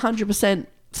is 100%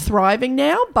 thriving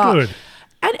now, but... Good.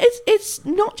 And it's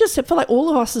not just for, like, all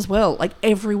of us as well. Like,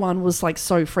 everyone was, like,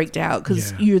 so freaked out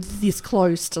because you're this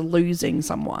close to losing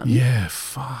someone. Yeah,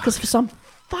 fuck. Because for some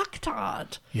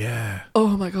fucktard. Yeah.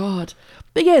 Oh, my God.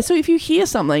 But, yeah, so if you hear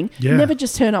something, never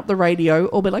just turn up the radio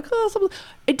or be like, oh, something.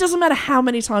 It doesn't matter how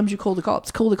many times you call the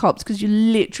cops. Call the cops because you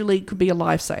literally could be a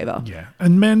lifesaver. Yeah.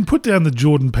 And, man, put down the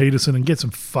Jordan Peterson and get some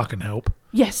fucking help.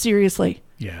 Yeah, seriously.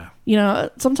 Yeah. You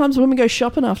know, sometimes women go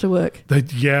shopping after work.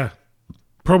 Yeah.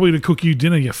 Probably to cook you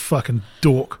dinner, you fucking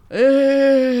dork.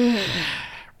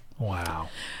 Wow.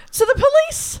 So the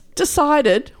police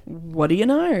decided, what do you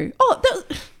know? Oh,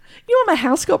 you know, my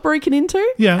house got broken into?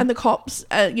 Yeah. And the cops,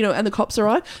 and the cops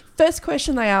arrived. First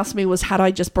question they asked me was, had I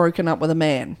just broken up with a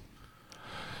man?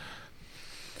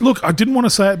 Look, I didn't want to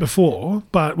say it before,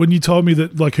 but when you told me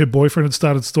that, like, her boyfriend had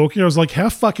started stalking her, I was like, how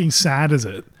fucking sad is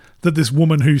it that this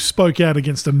woman who spoke out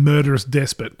against a murderous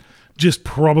despot just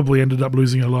probably ended up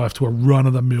losing her life to a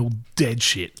run-of-the-mill dead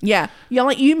shit. Yeah. You're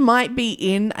like, you might be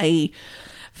in a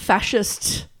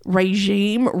fascist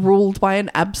regime ruled by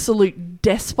an absolute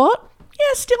despot.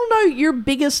 Yeah, still no, your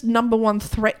biggest number one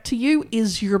threat to you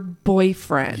is your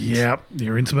boyfriend. Yep,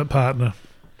 your intimate partner.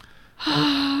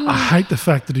 I hate the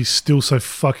fact that he's still so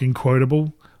fucking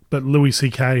quotable, but Louis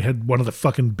C.K. had one of the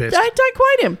fucking best. Don't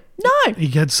quote him. No. He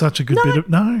had such a good bit of...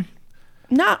 No.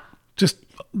 Just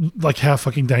like how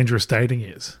fucking dangerous dating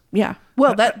is. Yeah.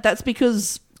 Well, that's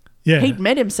because he'd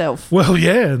met himself. Well,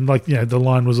 yeah, and like, the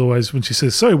line was always when she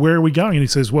says, "So, where are we going?" And he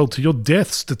says, "Well, to your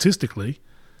death, statistically."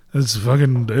 It's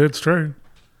true.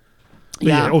 But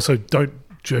yeah. Also, don't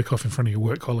jerk off in front of your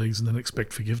work colleagues and then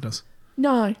expect forgiveness.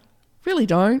 No. Really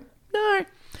don't. No.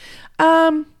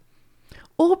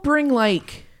 Or bring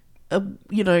like a,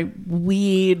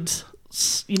 weird,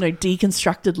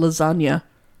 deconstructed lasagna.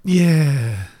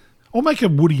 Yeah. Or make a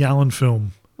Woody Allen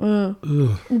film.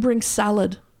 Bring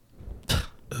salad.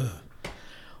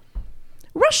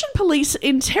 Russian police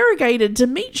interrogated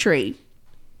Dmitry.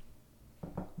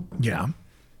 Yeah.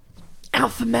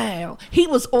 Alpha male. He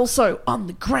was also on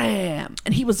the gram,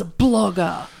 and he was a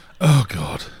blogger. Oh,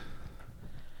 God.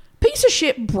 Piece of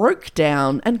shit broke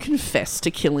down and confessed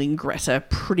to killing Greta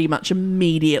pretty much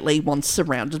immediately once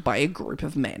surrounded by a group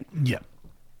of men. Yep.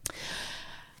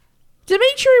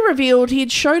 Dmitry revealed he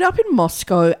had showed up in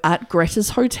Moscow at Greta's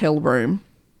hotel room,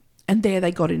 and there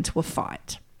they got into a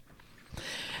fight.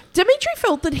 Dmitry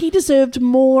felt that he deserved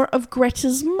more of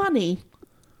Greta's money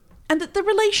and that the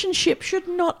relationship should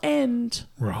not end.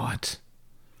 Right.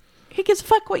 He gives a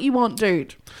fuck what you want,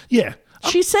 dude. Yeah.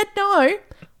 She said no.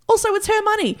 Also, it's her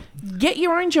money. Get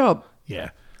your own job.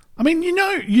 Yeah. I mean,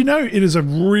 it is a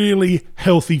really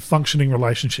healthy, functioning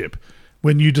relationship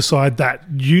when you decide that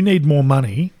you need more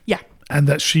money. Yeah. And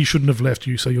that she shouldn't have left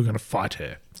you, so you're going to fight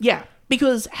her. Yeah.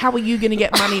 Because how are you going to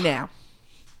get money now?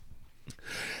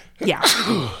 Yeah.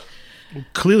 Well,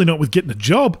 clearly not with getting a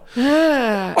job.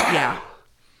 Yeah.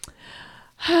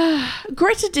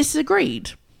 Greta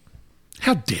disagreed.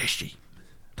 How dare she?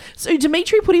 So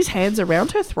Dmitry put his hands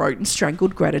around her throat and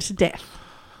strangled Greta to death.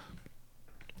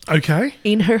 Okay.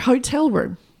 In her hotel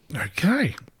room.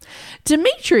 Okay.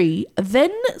 Dmitry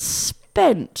then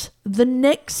spent the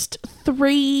next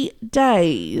 3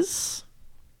 days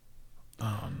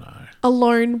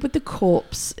alone with the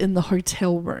corpse in the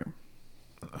hotel room.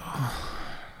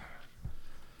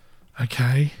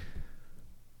 Okay.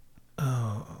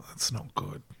 Oh, that's not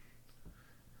good.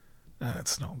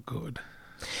 That's not good.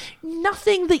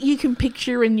 Nothing that you can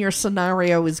picture in your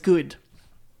scenario is good.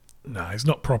 No, he's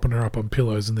not propping her up on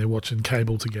pillows and they're watching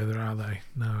cable together, are they?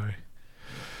 No.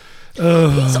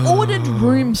 He's ordered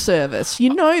room service.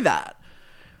 You know that.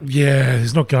 Yeah,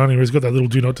 he's not going anywhere. He's got that little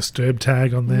do not disturb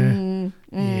tag on there.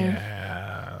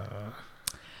 Yeah.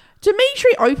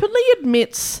 Dmitry openly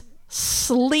admits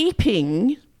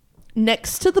sleeping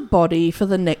next to the body for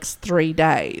the next 3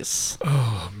 days.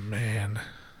 Oh, man.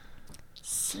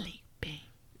 Sleeping.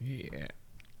 Yeah.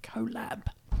 Collab.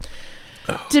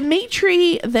 Oh.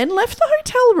 Dmitry then left the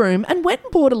hotel room and went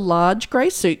and bought a large grey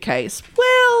suitcase.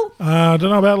 Well... I don't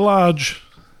know about large.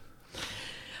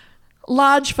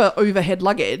 Large for overhead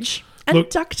luggage and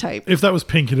duct tape. If that was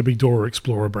pink, it'd be Dora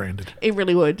Explorer branded. It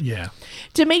really would. Yeah.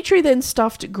 Dmitry then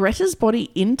stuffed Greta's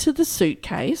body into the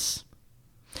suitcase.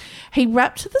 He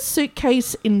wrapped the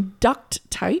suitcase in duct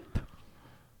tape,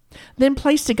 then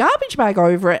placed a garbage bag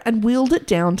over it and wheeled it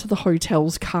down to the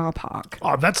hotel's car park.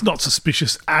 Oh, that's not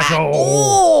suspicious at all.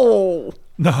 Oh!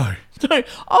 No.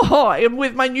 Oh, I am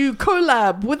with my new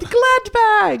collab with Glad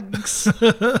bags.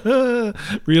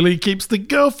 Really keeps the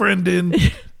girlfriend in.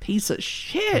 Piece of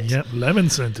shit. Yep, lemon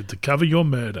scented to cover your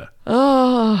murder.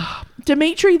 Oh.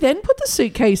 Dmitry then put the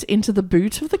suitcase into the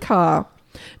boot of the car.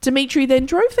 Dmitry then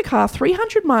drove the car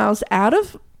 300 miles out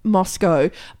of Moscow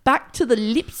back to the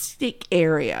Lipstick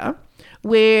area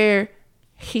where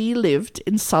he lived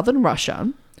in southern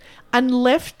Russia and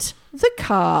left the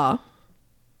car,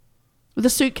 the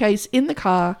suitcase in the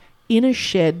car, in a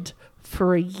shed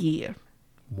for a year.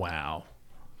 Wow.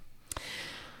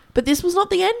 But this was not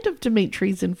the end of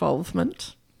Dmitry's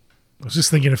involvement. I was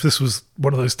just thinking if this was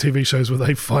one of those TV shows where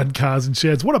they find cars in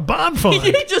sheds. What a barn find.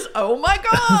 You just, oh my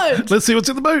God. Let's see what's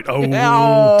in the boot. Oh,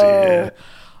 dear.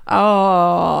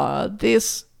 Oh,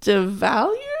 this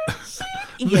devalues?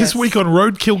 This week on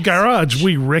Roadkill Garage,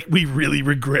 we really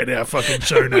regret our fucking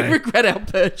show name. We regret our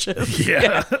purchase.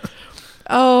 Yeah.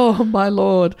 Oh, my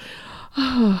Lord.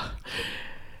 Terrified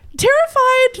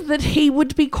that he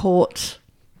would be caught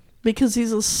because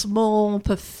he's a small,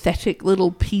 pathetic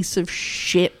little piece of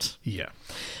shit. Yeah.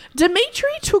 Dimitri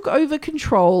took over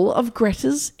control of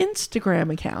Gretta's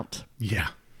Instagram account Yeah.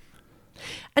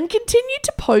 and continued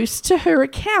to post to her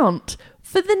account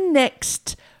for the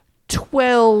next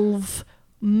 12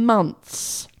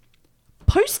 months.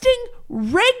 Posting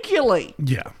regularly.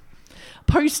 Yeah.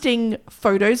 Posting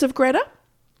photos of Greta.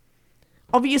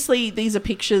 Obviously, these are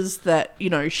pictures that,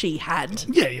 she had.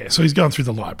 Yeah. So he's gone through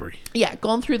the library. Yeah,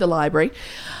 gone through the library.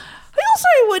 He also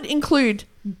would include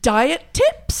diet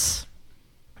tips.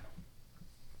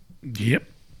 Yep.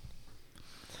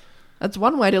 That's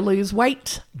one way to lose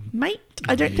weight, mate.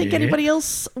 I don't think anybody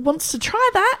else wants to try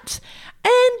that.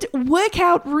 And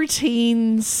workout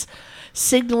routines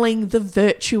signaling the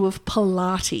virtue of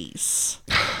Pilates.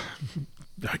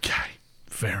 Okay.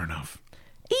 Fair enough.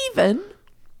 Even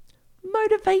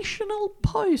motivational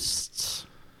posts.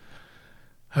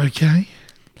 Okay.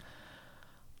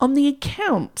 On the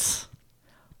account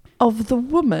of the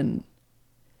woman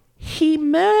he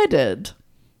murdered,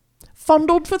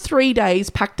 fondled for 3 days,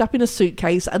 packed up in a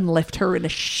suitcase and left her in a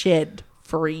shed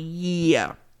for a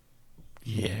year.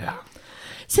 Yeah.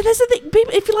 So there's the thing,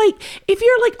 if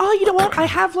you're like, oh, you know what, I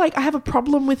have a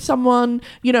problem with someone,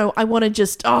 I want to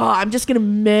just, I'm just going to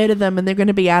murder them and they're going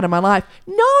to be out of my life.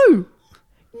 No,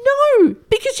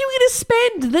 because you're going to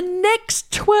spend the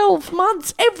next 12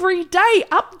 months every day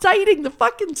updating the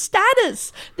fucking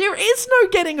status. There is no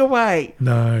getting away.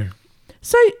 No.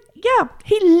 So, yeah,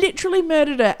 he literally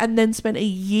murdered her and then spent a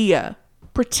year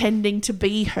pretending to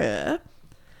be her.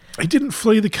 He didn't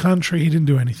flee the country. He didn't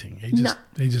do anything.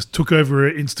 He just took over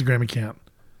an Instagram account.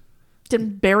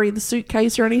 Didn't bury the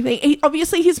suitcase or anything.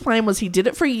 Obviously, his plan was he did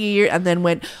it for a year and then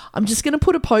went, I'm just going to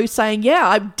put a post saying, yeah,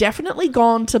 I've definitely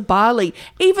gone to Bali,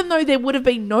 even though there would have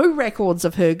been no records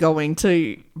of her going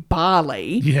to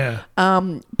Bali. Yeah.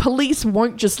 Police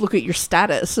won't just look at your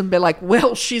status and be like,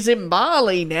 well, she's in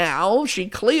Bali now. She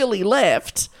clearly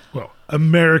left. Well,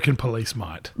 American police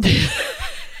might.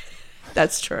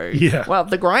 That's true. Yeah. Well,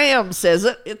 the Graham says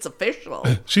it. It's official.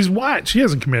 She's white. She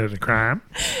hasn't committed a crime.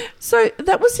 So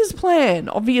that was his plan,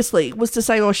 obviously, was to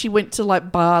say, she went to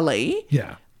like Bali.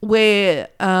 Yeah. Where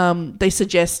they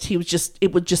suggest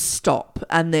it would just stop.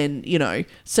 And then,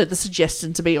 so the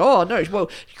suggestion to be, oh, no,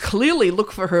 well, clearly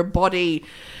look for her body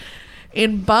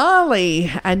in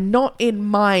Bali and not in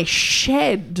my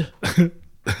shed.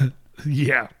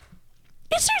 Yeah.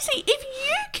 Seriously, if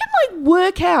you can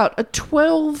work out a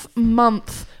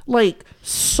 12-month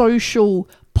social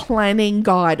planning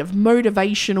guide of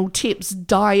motivational tips,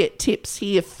 diet tips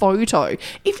here, photo.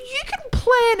 If you can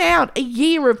plan out a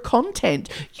year of content,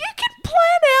 you can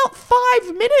plan out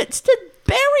 5 minutes to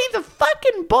bury the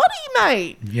fucking body,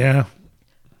 mate. Yeah.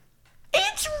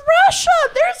 It's Russia.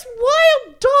 There's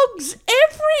wild dogs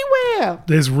everywhere.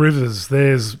 There's rivers.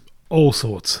 There's all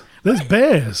sorts. There's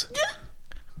bears.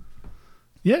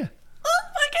 Yeah.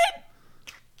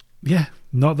 Yeah,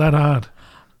 not that hard.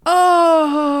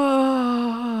 Oh,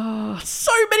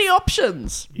 so many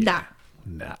options. Yeah.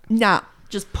 Nah.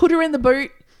 Just put her in the boot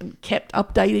and kept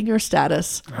updating her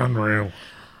status. Unreal.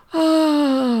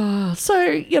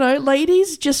 So,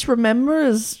 ladies, just remember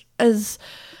as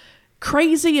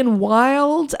crazy and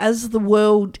wild as the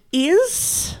world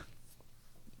is,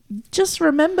 just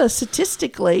remember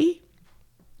statistically,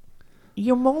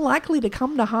 you're more likely to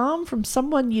come to harm from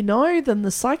someone you know than the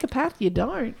psychopath you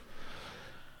don't.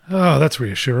 Oh, that's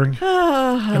reassuring.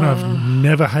 And I've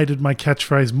never hated my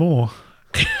catchphrase more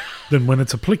than when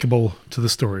it's applicable to the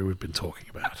story we've been talking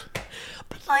about.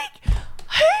 But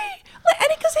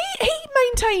because he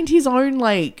maintained his own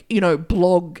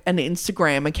blog and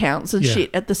Instagram accounts and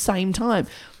shit at the same time.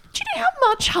 Do you know how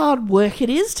much hard work it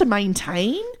is to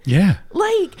maintain? Yeah.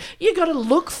 You got to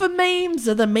look for memes.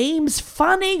 Are the memes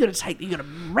funny? You got to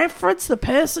reference the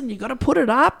person. You got to put it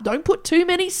up. Don't put too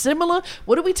many similar.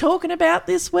 What are we talking about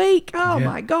this week? Oh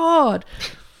my God.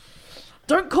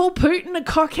 Don't call Putin a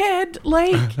cockhead.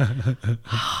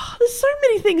 There's so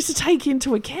many things to take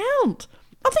into account.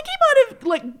 I think he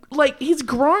might have he's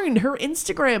grown her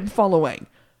Instagram following.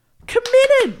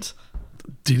 Committed.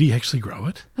 Did he actually grow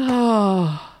it?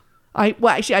 Oh. I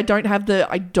don't have the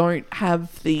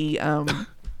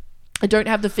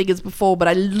figures before, but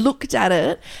I looked at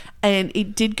it and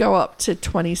it did go up to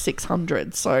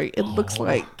 2,600. So it looks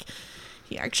like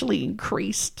he actually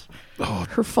increased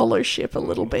her followership a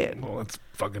little bit. Oh, that's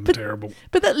fucking terrible.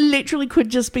 But that literally could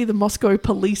just be the Moscow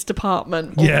Police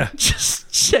Department.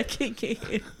 Just checking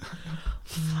in.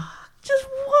 Just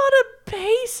what a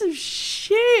piece of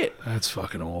shit. That's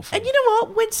fucking awful. And you know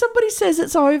what? When somebody says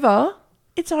it's over,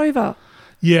 it's over.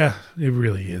 Yeah, it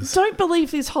really is. Don't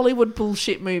believe these Hollywood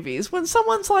bullshit movies when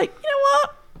someone's like, you know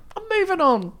what? I'm moving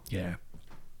on. Yeah.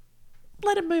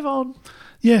 let them move on.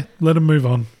 Yeah, let them move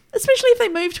on. Especially if they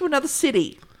move to another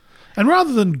city. And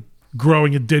rather than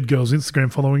growing a dead girl's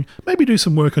Instagram following, maybe do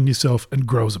some work on yourself and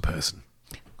grow as a person.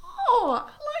 Oh,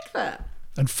 I like that.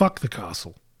 And fuck the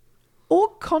castle. Or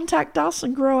contact us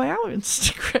and grow our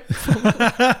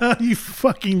Instagram. You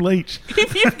fucking leech.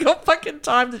 If you've got fucking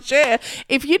time to share,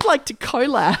 if you'd like to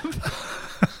collab,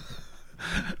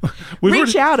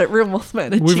 reach out at Real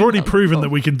Mothman. We've already proven that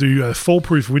we can do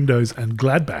fall-proof windows and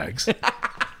glad bags.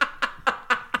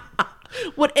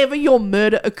 Whatever your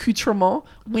murder accoutrement,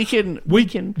 we can. We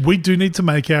do need to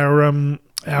make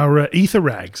our ether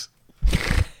rags,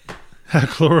 our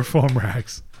chloroform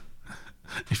rags.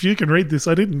 If you can read this,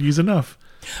 I didn't use enough.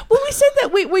 Well, we said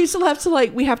that we still have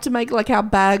to we have to make like our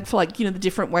bag for the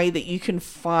different way that you can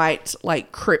fight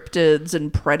like cryptids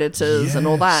and predators and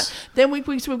all that. Then we've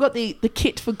got the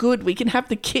kit for good. We can have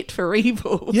the kit for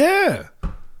evil. Yeah.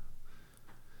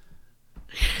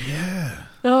 Yeah.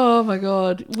 Oh my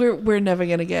God, we're never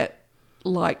gonna get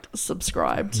liked,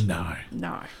 subscribed. No.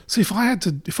 See, if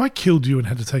I killed you and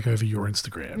had to take over your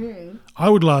Instagram, I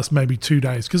would last maybe 2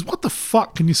 days. Because what the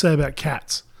fuck can you say about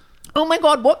cats? Oh my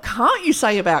God, what can't you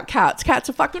say about cats? Cats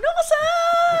are fucking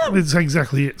awesome. That's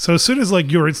exactly it. So as soon as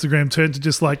your Instagram turned to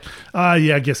just yeah,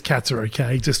 I guess cats are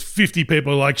okay. Just 50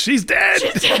 people are like, she's dead.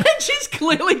 She's dead. She's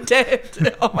clearly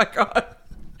dead. Oh my God.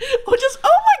 Or just,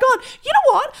 oh my God, you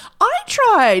know what? I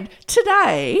tried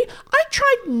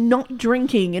not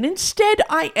drinking and instead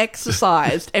I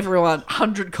exercised. Everyone,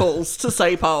 100 calls to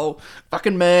Sapole.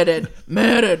 Fucking murdered.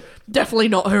 Definitely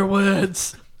not her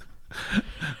words.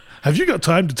 Have you got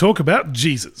time to talk about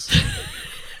Jesus?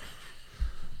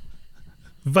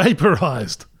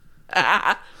 Vaporized.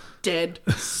 Dead.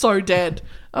 So dead.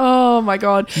 Oh my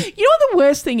God. You know what the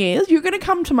worst thing is? You're going to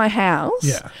come to my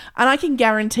house and I can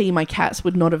guarantee my cats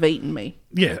would not have eaten me.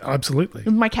 Yeah, absolutely.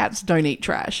 My cats don't eat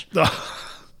trash.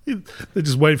 They're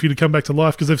just waiting for you to come back to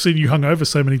life because they've seen you hungover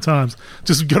so many times.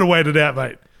 Just got to wait it out,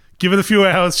 mate. Give it a few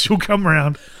hours. She'll come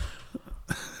around.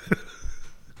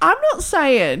 I'm not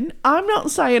saying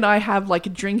I have like a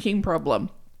drinking problem,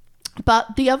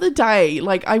 but the other day,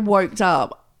 I woke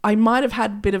up, I might have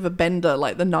had a bit of a bender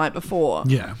the night before.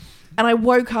 Yeah. And I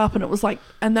woke up and it was and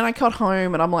then I got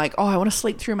home and I'm like, oh, I want to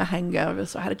sleep through my hangover.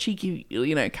 So I had a cheeky,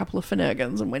 couple of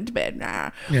Finnegan's and went to bed.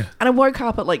 Yeah. And I woke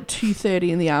up at 2:30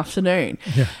 in the afternoon.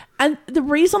 Yeah. And the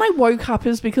reason I woke up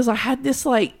is because I had this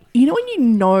when you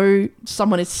know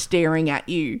someone is staring at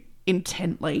you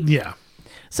intently. Yeah.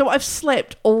 So I've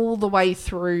slept all the way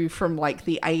through from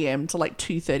the AM to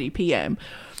 2:30 PM.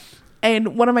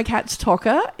 And one of my cats,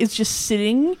 Tocker, is just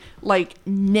sitting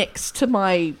next to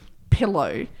my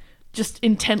pillow, just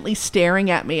intently staring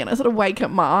at me. And I sort of wake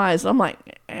up my eyes and I'm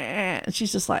like, and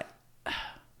she's just like,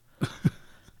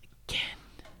 again,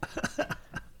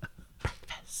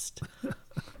 breakfast.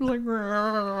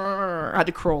 I had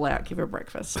to crawl out, give her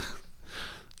breakfast.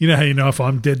 You know how you know if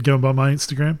I'm dead going by my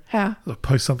Instagram? How? I'll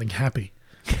post something happy.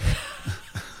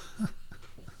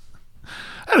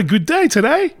 Had a good day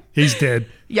today. He's dead.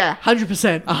 Yeah,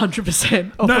 100%.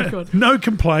 100%. Oh my God. No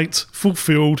complaints.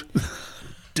 Fulfilled.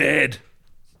 Dead.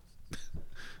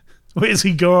 Where's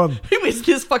he gone? Who is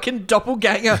this fucking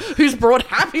doppelganger who's brought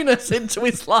happiness into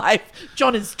his life?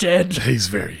 John is dead. He's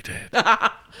very dead.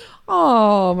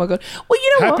 Oh my God. Well,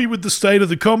 you know Happy with the state of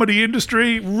the comedy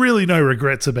industry. Really no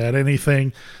regrets about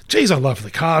anything. Geez, I love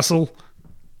the castle.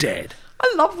 Dead.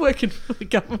 I love working for the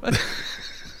government.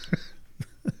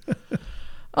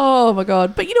 Oh my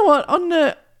God. But you know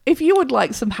what? If you would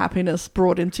like some happiness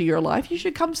brought into your life, you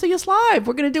should come see us live.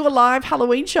 We're going to do a live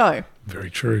Halloween show. Very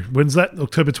true. When's that?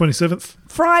 October 27th?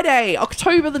 Friday,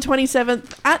 October the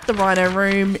 27th at the Rhino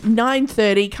Room,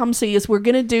 9:30. Come see us. We're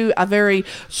going to do a very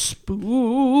spooky,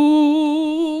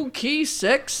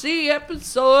 sexy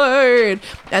episode.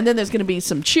 And then there's going to be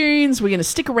some tunes. We're going to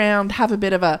stick around, have a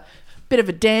bit of a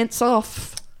dance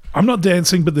off. I'm not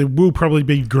dancing, but there will probably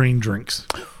be green drinks.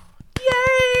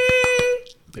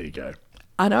 Yay! There you go.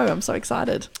 I know, I'm so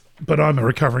excited. But I'm a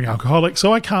recovering alcoholic,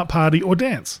 so I can't party or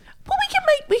dance. Well,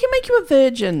 we can make you a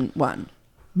virgin one.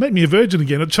 Make me a virgin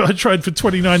again. I tried for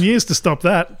 29 years to stop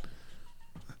that.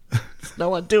 There's no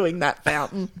one doing that,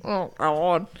 Fountain. Oh,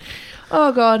 God.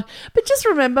 Oh, God. But just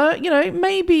remember,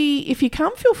 maybe if you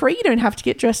come, feel free. You don't have to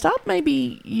get dressed up.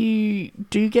 Maybe you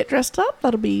do get dressed up.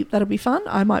 That'll be fun.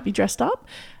 I might be dressed up.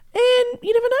 And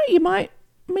you never know, you might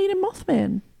meet a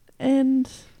Mothman. And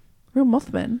real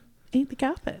Mothman eat the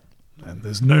carpet. And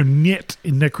there's no net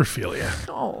in necrophilia.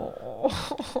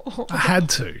 Oh. I had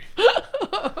to.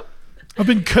 I've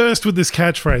been cursed with this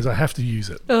catchphrase. I have to use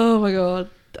it. Oh, my God.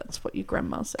 That's what your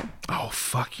grandma said. Oh,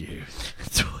 fuck you.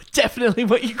 It's definitely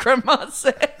what your grandma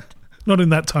said. Not in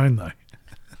that tone, though.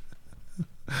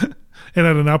 And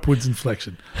at an upwards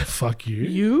inflection. Fuck you.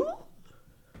 You?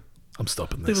 I'm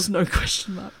stopping this. There was no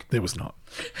question mark. There was not.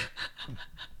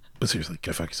 But seriously,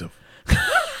 go fuck yourself.